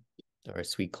 alfalfa, or a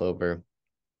sweet clover,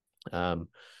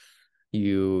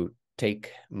 you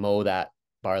mow that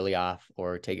barley off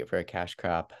or take it for a cash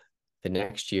crop. The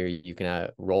next year you can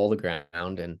roll the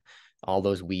ground, and all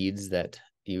those weeds that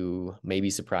you may be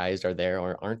surprised are there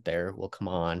or aren't there will come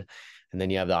on. And then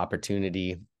you have the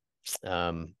opportunity,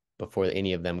 before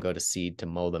any of them go to seed, to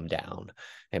mow them down.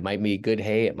 It might be good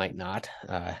hay, it might not.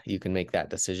 You can make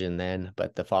that decision then,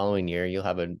 but the following year you'll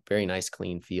have a very nice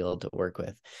clean field to work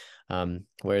with.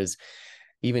 Whereas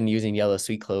even using yellow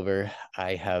sweet clover,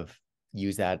 I have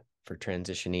used that for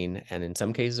transitioning, and in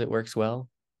some cases it works well.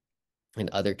 In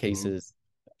other Mm-hmm. cases,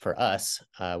 for us,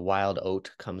 wild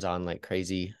oat comes on like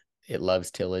crazy. It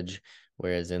loves tillage,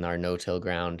 whereas in our no-till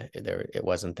ground, it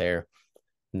wasn't there.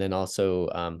 And then also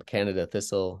Canada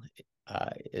thistle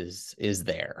is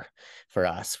there for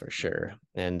us for sure.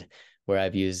 And where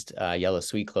I've used yellow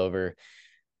sweet clover,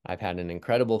 I've had an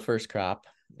incredible first crop.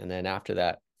 And then after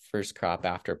that first crop,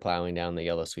 after plowing down the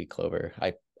yellow sweet clover,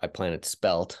 I planted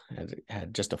spelt. I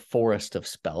had just a forest of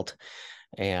spelt.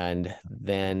 And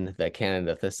then the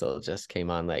Canada thistle just came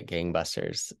on like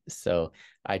gangbusters. So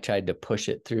I tried to push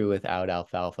it through without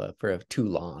alfalfa for too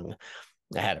long.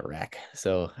 I had a wreck.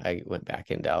 So I went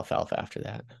back into alfalfa after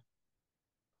that.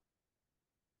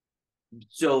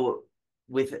 So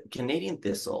with Canadian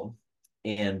thistle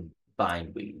and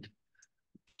bindweed,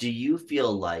 do you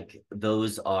feel like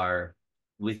those are,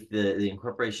 with the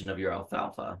incorporation of your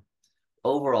alfalfa,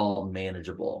 overall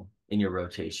manageable in your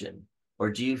rotation? Or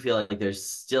do you feel like there's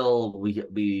still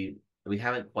we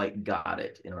haven't quite got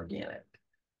it in organic?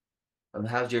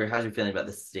 How's your feeling about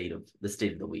the state of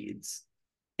the weeds?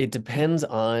 It depends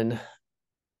on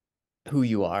who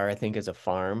you are, I think, as a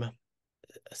farm.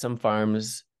 Some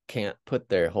farms can't put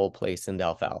their whole place into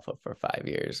alfalfa for 5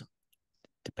 years.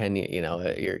 Depending,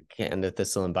 your Canada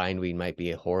thistle and bindweed might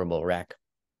be a horrible wreck.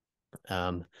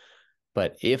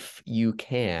 But if you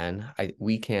can,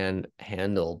 we can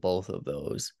handle both of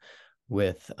those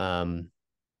with a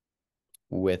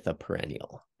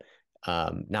perennial.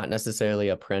 Not necessarily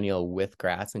a perennial with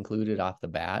grass included off the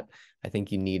bat. I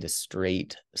think you need a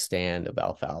straight stand of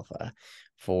alfalfa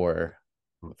for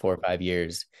 4 or 5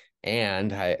 years.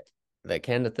 And the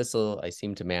Canada thistle, I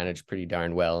seem to manage pretty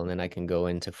darn well. And then I can go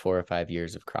into 4 or 5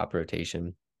 years of crop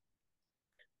rotation.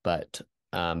 But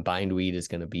bindweed is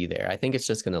going to be there. I think it's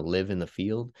just going to live in the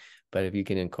field. But if you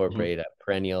can incorporate a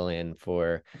perennial in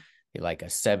for like a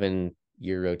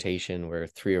 7-year rotation where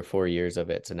 3 or 4 years of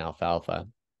it's an alfalfa,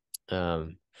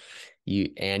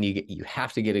 you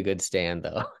have to get a good stand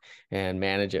though and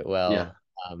manage it well. Yeah.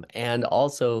 And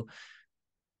also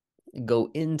go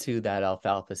into that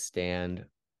alfalfa stand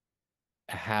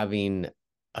having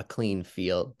a clean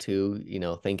field too,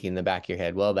 thinking in the back of your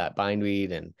head, well, that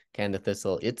bindweed and Canada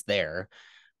thistle, it's there,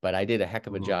 but I did a heck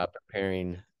of a job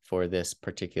preparing for this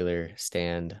particular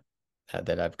stand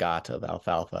that I've got of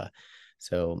alfalfa.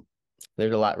 So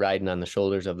there's a lot riding on the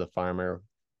shoulders of the farmer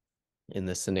in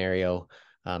this scenario,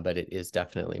 but it is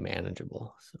definitely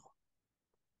manageable. So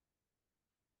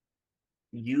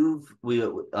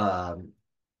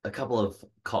a couple of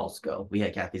calls ago, we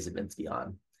had Kathy Zabinski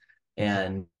on,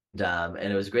 and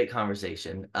it was a great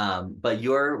conversation. But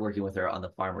you're working with her on the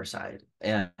farmer side,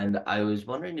 and I was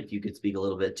wondering if you could speak a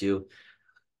little bit to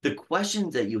the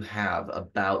questions that you have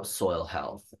about soil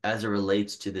health as it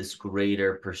relates to this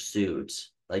greater pursuit,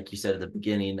 like you said at the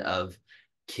beginning, of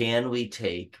can we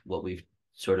take what we've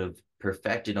sort of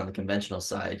perfected on the conventional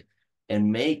side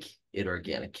and make it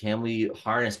organic? Can we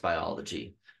harness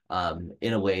biology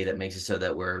in a way that makes it so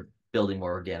that we're building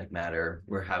more organic matter?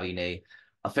 We're having a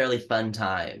fairly fun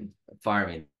time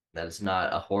farming, that it's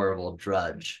not a horrible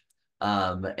drudge.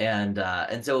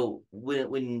 And so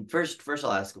when first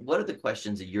I'll ask, what are the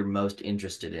questions that you're most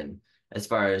interested in as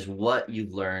far as what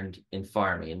you've learned in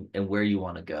farming and where you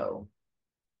want to go?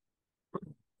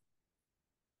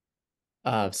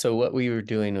 So what we were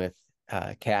doing with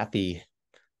Kathy,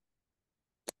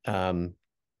 I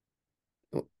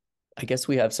guess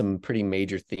we have some pretty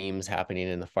major themes happening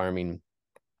in the farming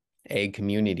ag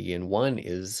community, and one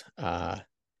is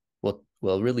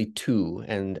really two,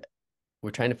 and we're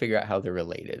trying to figure out how they're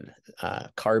related: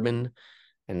 carbon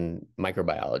and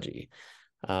microbiology,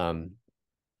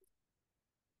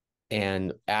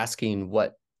 and asking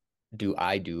what do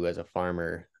I do as a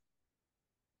farmer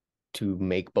to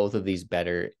make both of these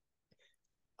better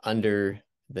under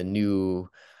the new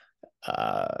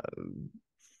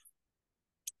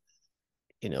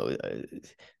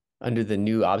under the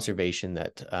new observation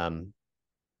that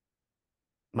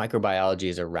microbiology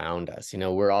is around us.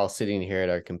 We're all sitting here at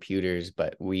our computers,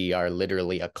 but we are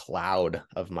literally a cloud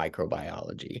of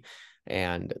microbiology,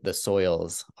 and the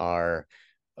soils are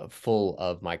full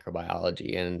of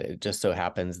microbiology. And it just so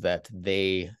happens that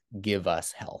they give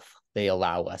us health. They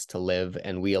allow us to live,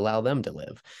 and we allow them to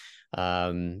live.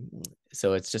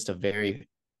 So it's just a very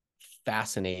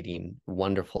fascinating,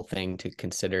 wonderful thing to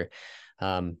consider.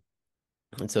 And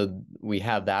so we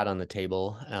have that on the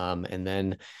table. And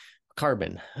then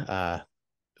carbon.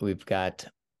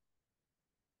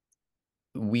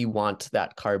 We want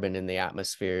that carbon in the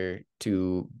atmosphere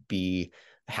to be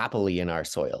happily in our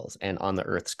soils and on the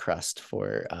Earth's crust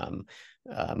for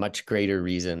much greater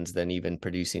reasons than even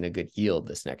producing a good yield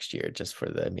this next year, just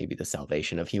for maybe the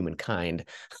salvation of humankind.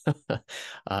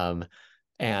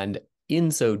 And in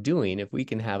so doing, if we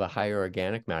can have a higher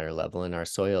organic matter level in our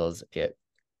soils, it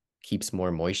keeps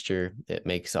more moisture. It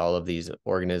makes all of these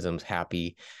organisms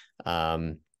happy.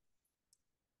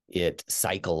 It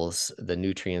cycles the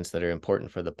nutrients that are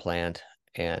important for the plant,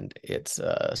 and it's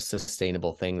a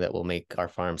sustainable thing that will make our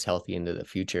farms healthy into the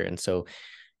future. And so,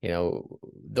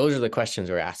 those are the questions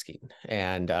we're asking.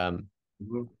 And I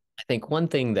think one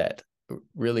thing that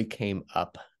really came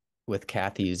up with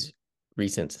Kathy's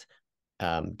recent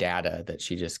data that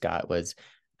she just got was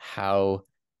how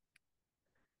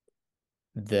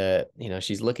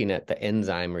she's looking at the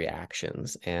enzyme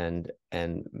reactions and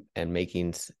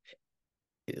making,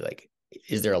 like,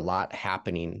 is there a lot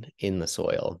happening in the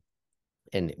soil,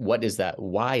 and what is that?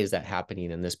 Why is that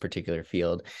happening in this particular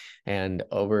field? And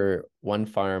over one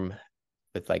farm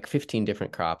with like 15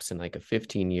 different crops and like a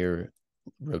 15-year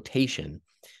rotation,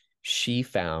 she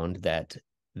found that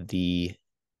the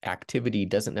activity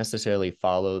doesn't necessarily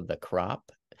follow the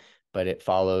crop, but it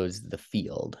follows the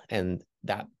field. And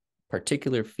that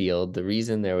particular field, the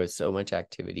reason there was so much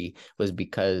activity was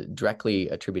because directly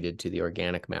attributed to the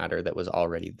organic matter that was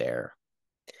already there.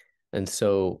 And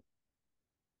so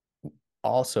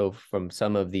also from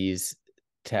some of these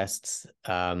tests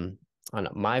on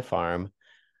my farm,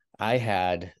 I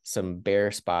had some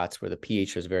bare spots where the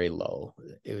pH was very low.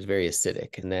 It was very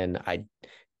acidic. And then I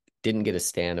didn't get a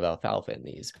stand of alfalfa in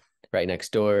these. Right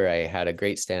next door, I had a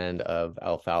great stand of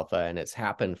alfalfa, and it's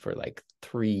happened for like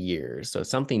 3 years. So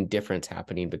something different's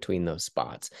happening between those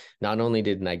spots. Not only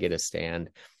didn't I get a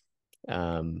stand,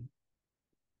 um,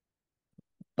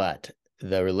 but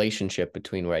the relationship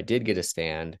between where I did get a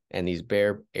stand and these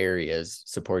bare areas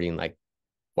supporting like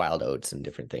wild oats and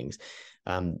different things,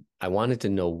 I wanted to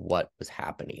know what was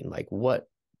happening. Like, what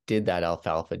did that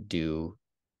alfalfa do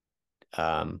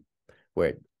um, where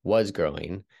it was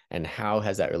growing, and how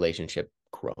has that relationship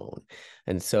grown?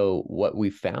 And so what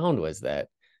we found was that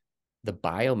the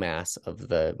biomass of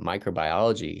the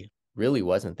microbiology really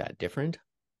wasn't that different.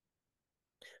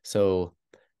 So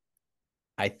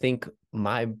I think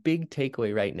my big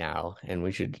takeaway right now, and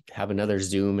we should have another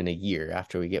Zoom in a year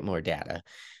after we get more data,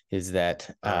 is that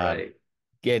All right.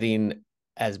 getting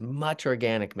as much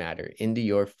organic matter into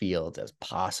your fields as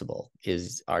possible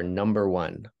is our number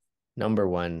one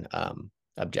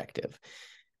objective.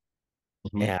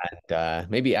 Mhm. And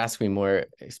maybe ask me more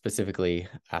specifically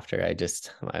after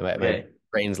my Okay.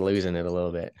 brain's losing it a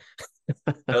little bit.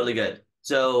 Totally good.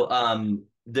 So,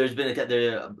 there's been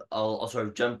I'll sort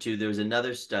of jump to, there was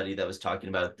another study that was talking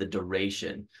about the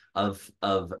duration of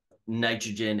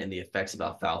nitrogen and the effects of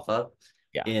alfalfa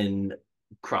Yeah. in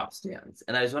crop stands.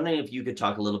 And I was wondering if you could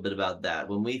talk a little bit about that.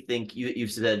 When we think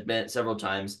you've said several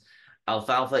times,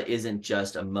 alfalfa isn't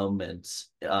just a moment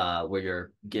where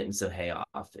you're getting some hay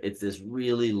off. It's this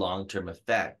really long-term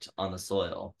effect on the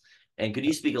soil. And could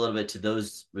you speak a little bit to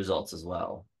those results as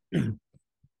well?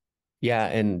 Yeah,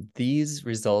 and these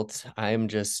results, I'm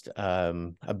just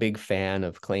a big fan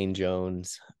of Clayne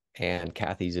Jones and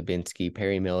Kathy Zabinski,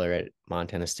 Perry Miller at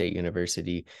Montana State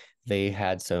University. They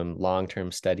had some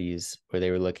long-term studies where they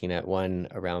were looking at one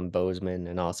around Bozeman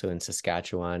and also in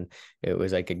Saskatchewan. It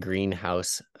was like a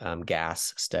greenhouse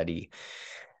gas study.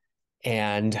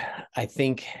 And I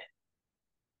think,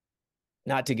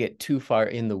 not to get too far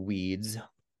in the weeds,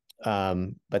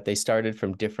 but they started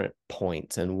from different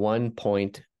points. And one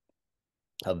point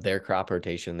of their crop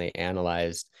rotation they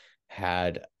analyzed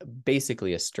had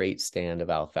basically a straight stand of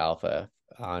alfalfa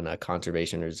on a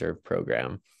conservation reserve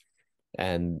program.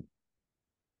 And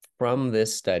from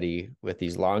this study, with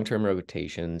these long-term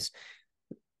rotations,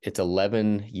 it's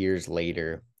 11 years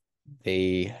later,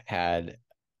 they had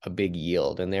a big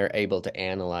yield, and they're able to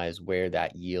analyze where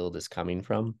that yield is coming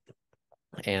from.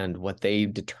 And what they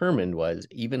determined was,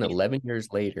 even 11 years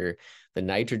later, the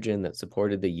nitrogen that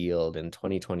supported the yield in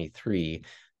 2023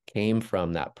 came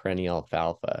from that perennial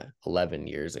alfalfa 11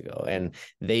 years ago. And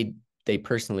they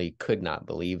personally could not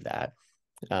believe that.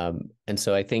 And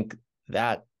so I think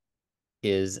that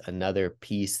is another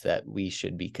piece that we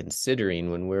should be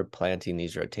considering when we're planting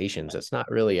these rotations. It's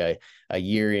not really a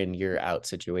year in, year out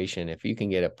situation. If you can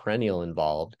get a perennial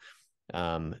involved,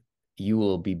 um, you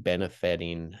will be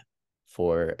benefiting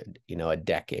for a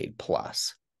decade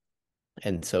plus.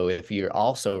 And so if you're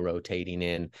also rotating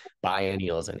in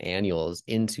biennials and annuals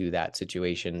into that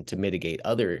situation to mitigate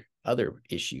other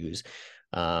issues,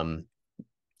 um,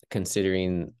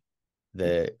 considering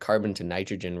the carbon to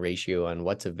nitrogen ratio on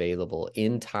what's available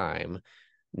in time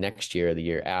next year or the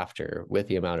year after with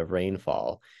the amount of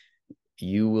rainfall,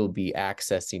 you will be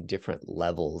accessing different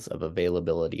levels of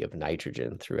availability of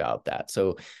nitrogen throughout that.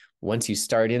 So once you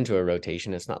start into a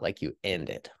rotation, it's not like you end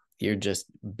it. You're just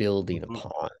building Mhm.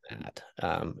 upon that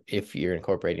if you're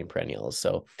incorporating perennials.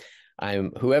 So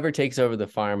whoever takes over the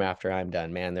farm after I'm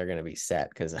done, man, they're going to be set,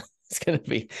 because it's going to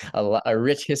be a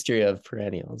rich history of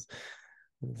perennials.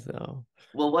 So,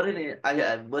 Well, what an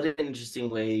interesting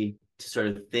way to sort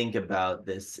of think about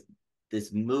this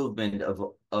movement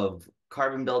of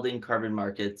carbon building, carbon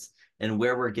markets, and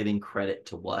where we're giving credit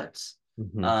to what.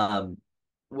 mhm. Um,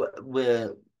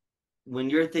 wh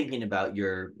when you're thinking about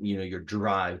your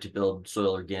drive to build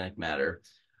soil organic matter,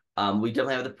 we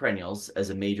definitely have the perennials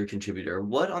as a major contributor.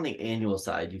 What on the annual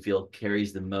side do you feel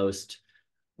carries the most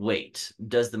weight,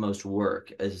 does the most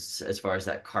work as far as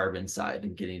that carbon side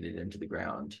and getting it into the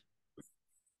ground?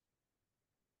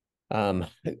 Um,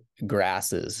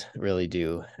 Grasses really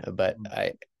do, but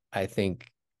I think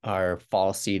our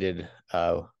fall seeded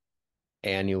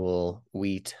annual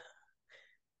wheat,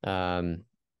 um,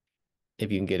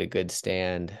 if you can get a good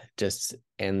stand, just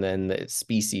and then the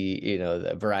species,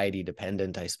 the variety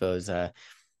dependent, I suppose.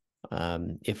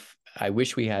 If I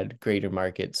wish we had greater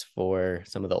markets for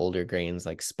some of the older grains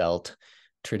like spelt,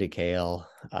 triticale,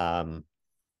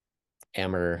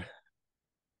 emmer.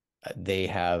 They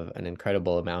have an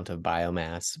incredible amount of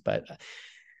biomass, but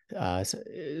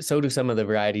so do some of the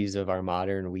varieties of our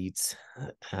modern wheats.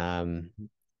 Um,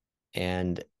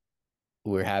 and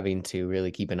we're having to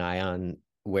really keep an eye on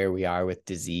where we are with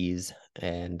disease,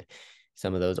 and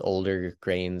some of those older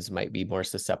grains might be more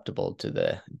susceptible to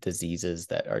the diseases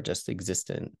that are just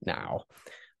existent now.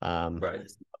 Um,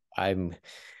 Right. I'm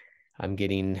I'm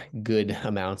getting good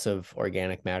amounts of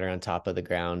organic matter on top of the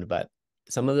ground, but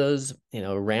some of those,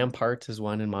 Rampart is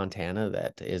one in Montana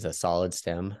that is a solid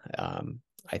stem.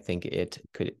 I think it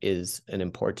is an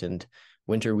important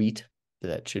winter wheat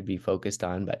that should be focused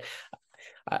on, but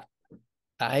I,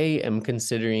 I am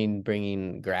considering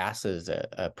bringing grasses,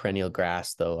 a perennial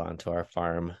grass though, onto our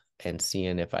farm and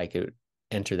seeing if I could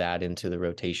enter that into the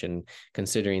rotation,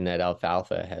 considering that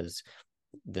alfalfa has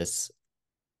this,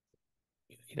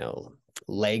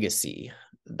 legacy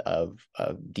of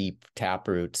deep tap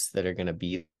roots that are going to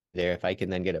be there. If I can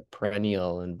then get a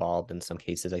perennial involved in some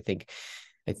cases, I think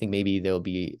maybe there'll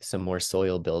be some more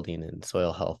soil building and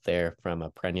soil health there from a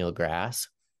perennial grass,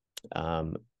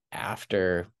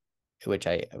 after, which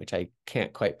I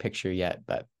can't quite picture yet,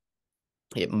 but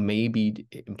it may be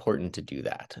important to do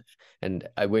that. And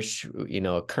I wish, a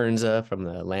Kernza from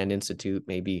the Land Institute,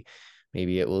 maybe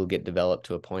it will get developed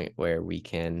to a point where we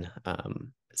can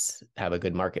have a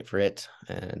good market for it,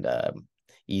 and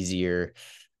easier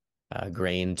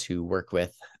grain to work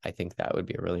with. I think that would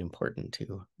be a really important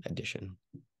addition.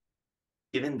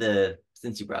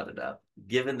 Since you brought it up,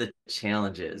 given the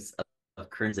challenges of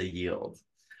Kernza yield,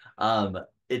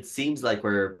 it seems like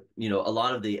a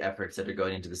lot of the efforts that are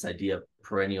going into this idea of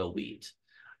perennial wheat,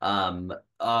 um,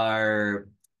 are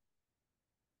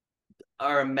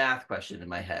are a math question in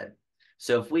my head.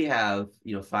 So if we have,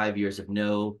 5 years of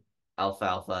no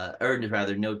alfalfa, or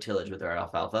rather no tillage with our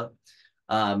alfalfa,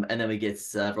 and then we get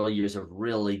several years of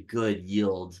really good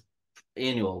yield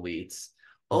annual wheats,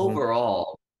 Mhm.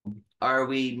 overall, are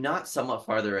we not somewhat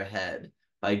farther ahead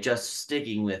by just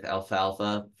sticking with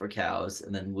alfalfa for cows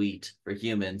and then wheat for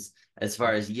humans as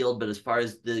far as yield, but as far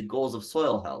as the goals of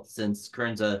soil health, since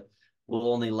Kernza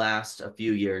will only last a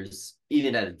few years,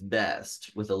 even at its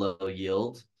best, with a low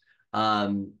yield?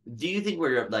 Do you think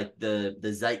we're like the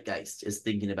zeitgeist is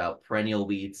thinking about perennial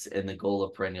wheats and the goal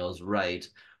of perennials right?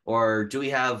 Or do we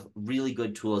have really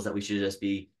good tools that we should just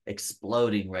be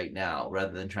exploding right now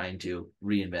rather than trying to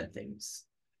reinvent things?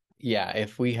 Yeah,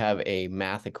 if we have a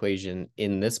math equation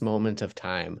in this moment of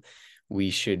time, we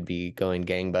should be going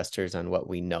gangbusters on what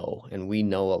we know. And we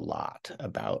know a lot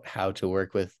about how to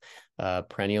work with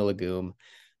perennial legume,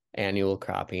 annual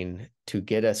cropping to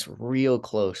get us real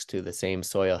close to the same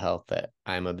soil health that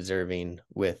I'm observing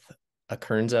with a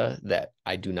Kernza that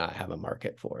I do not have a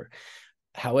market for.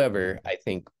 However, I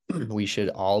think we should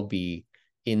all be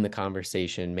in the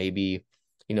conversation. Maybe,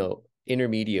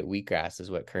 intermediate wheatgrass is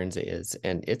what Kernza is,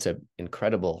 and it's an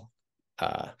incredible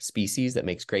species that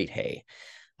makes great hay.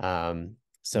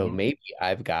 So Mhm. maybe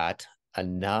I've got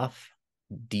enough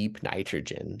deep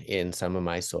nitrogen in some of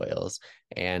my soils,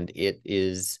 and it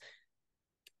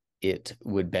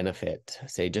would benefit,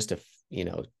 say, just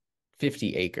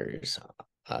 50 acres,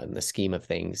 in the scheme of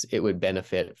things. It would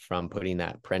benefit from putting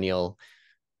that perennial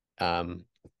um,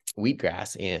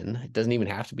 wheatgrass in. It doesn't even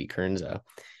have to be Kernza,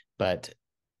 but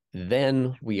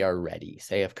then we are ready.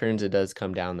 Say if Kernza does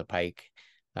come down the pike,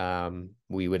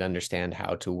 we would understand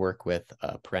how to work with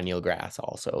a perennial grass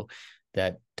also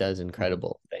that does Mhm.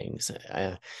 incredible things.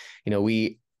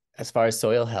 We, as far as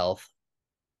soil health,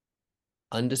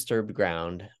 undisturbed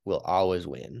ground will always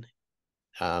win.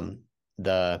 Um,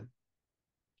 the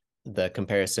the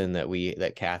comparison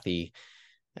that Kathy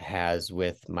has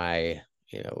with my,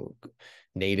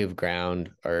 native ground,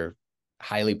 or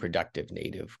highly productive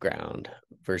native ground,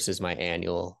 versus my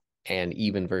annual, and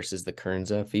even versus the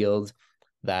Kernza fields,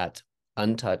 that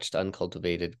untouched,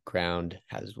 uncultivated ground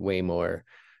has way more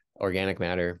organic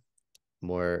matter,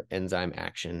 more enzyme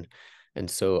action. And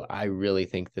so I really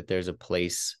think that there's a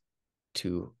place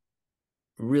to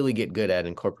really get good at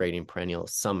incorporating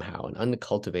perennials somehow, an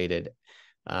uncultivated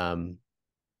um,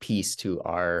 piece to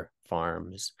our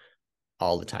farms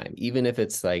all the time. Even if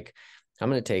it's like, I'm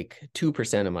going to take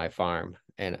 2% of my farm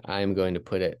and I'm going to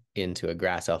put it into a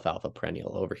grass alfalfa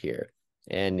perennial over here.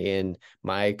 And in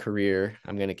my career,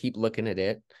 I'm going to keep looking at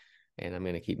it, and I'm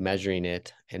going to keep measuring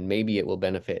it. And maybe it will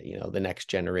benefit, the next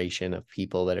generation of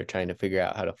people that are trying to figure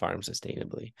out how to farm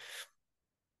sustainably.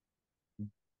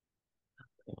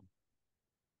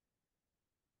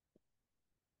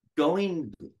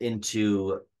 Going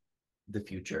into the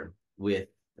future with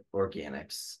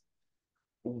organics,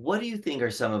 what do you think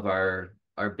are some of our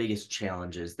biggest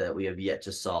challenges that we have yet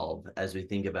to solve as we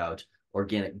think about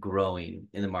organic growing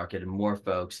in the market, and more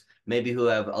folks maybe who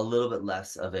have a little bit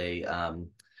less of a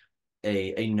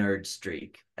nerd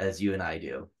streak as you and I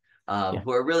do? Yeah.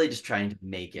 who are really just trying to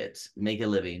make a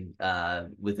living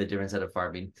with a different set of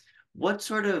farming. What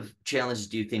sort of challenges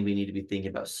do you think we need to be thinking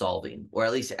about solving, or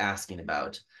at least asking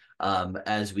about,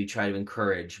 as we try to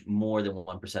encourage more than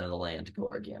 1% of the land to go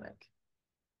organic?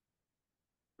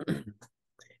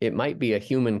 It might be a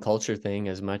human culture thing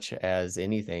as much as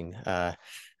anything.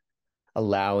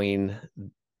 Allowing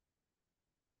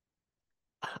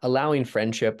allowing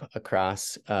friendship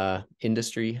across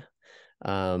industry,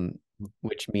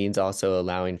 which means also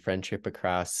allowing friendship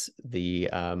across the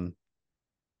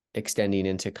extending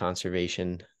into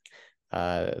conservation.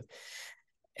 And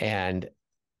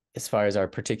as far as our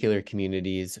particular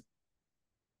communities,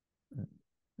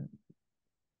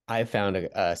 I found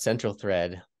a central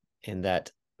thread in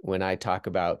that when I talk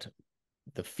about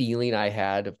the feeling I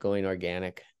had of going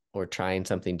organic or trying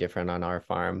something different on our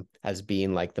farm as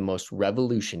being like the most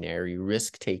revolutionary,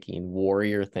 risk-taking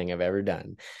warrior thing I've ever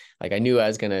done. Like I knew I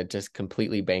was going to just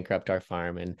completely bankrupt our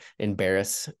farm and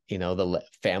embarrass, the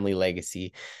family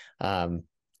legacy.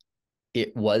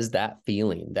 It was that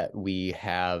feeling that we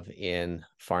have in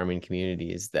farming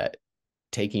communities, that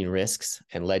taking risks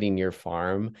and letting your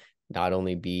farm not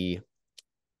only be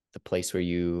the place where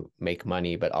you make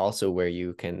money, but also where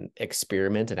you can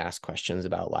experiment and ask questions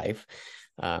about life,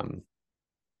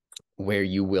 where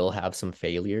you will have some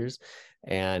failures,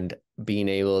 and being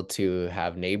able to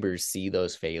have neighbors see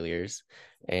those failures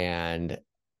and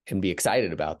be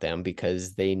excited about them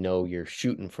because they know you're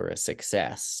shooting for a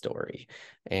success story.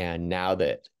 And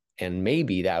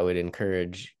maybe that would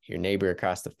encourage your neighbor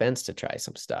across the fence to try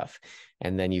some stuff.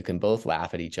 And then you can both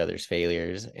laugh at each other's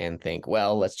failures and think,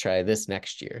 well, let's try this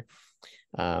next year.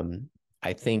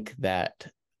 I think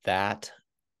that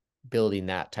building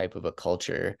that type of a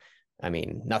culture, I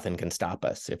mean, nothing can stop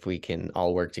us if we can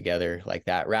all work together like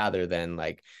that, rather than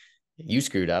like, you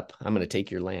screwed up, I'm going to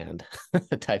take your land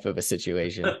type of a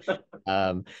situation.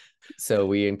 Um, so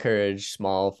we encourage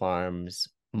small farms,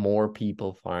 more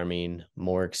people farming,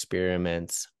 more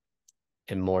experiments,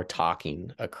 and more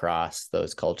talking across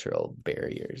those cultural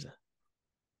barriers.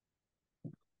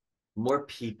 More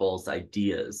people's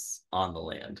ideas on the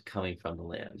land, coming from the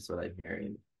land, is what I'm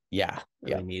hearing. Yeah, And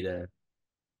yeah. we need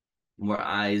more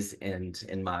eyes and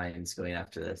minds going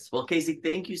after this. Well, Casey,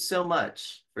 thank you so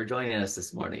much for joining us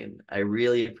this morning. I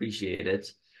really appreciate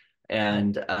it.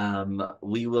 And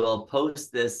we will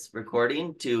post this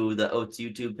recording to the Oats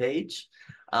YouTube page.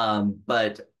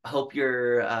 But hope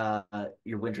your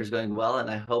winter's going well, and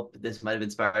I hope this might have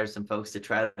inspired some folks to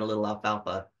try a little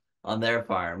alfalfa on their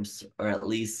farms, or at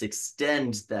least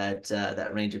extend that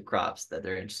range of crops that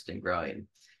they're interested in growing.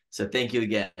 So thank you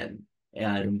again,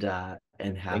 and have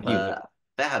Thank you, a Nate.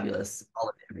 fabulous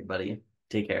holiday, everybody.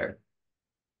 Take care.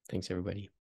 Thanks, everybody.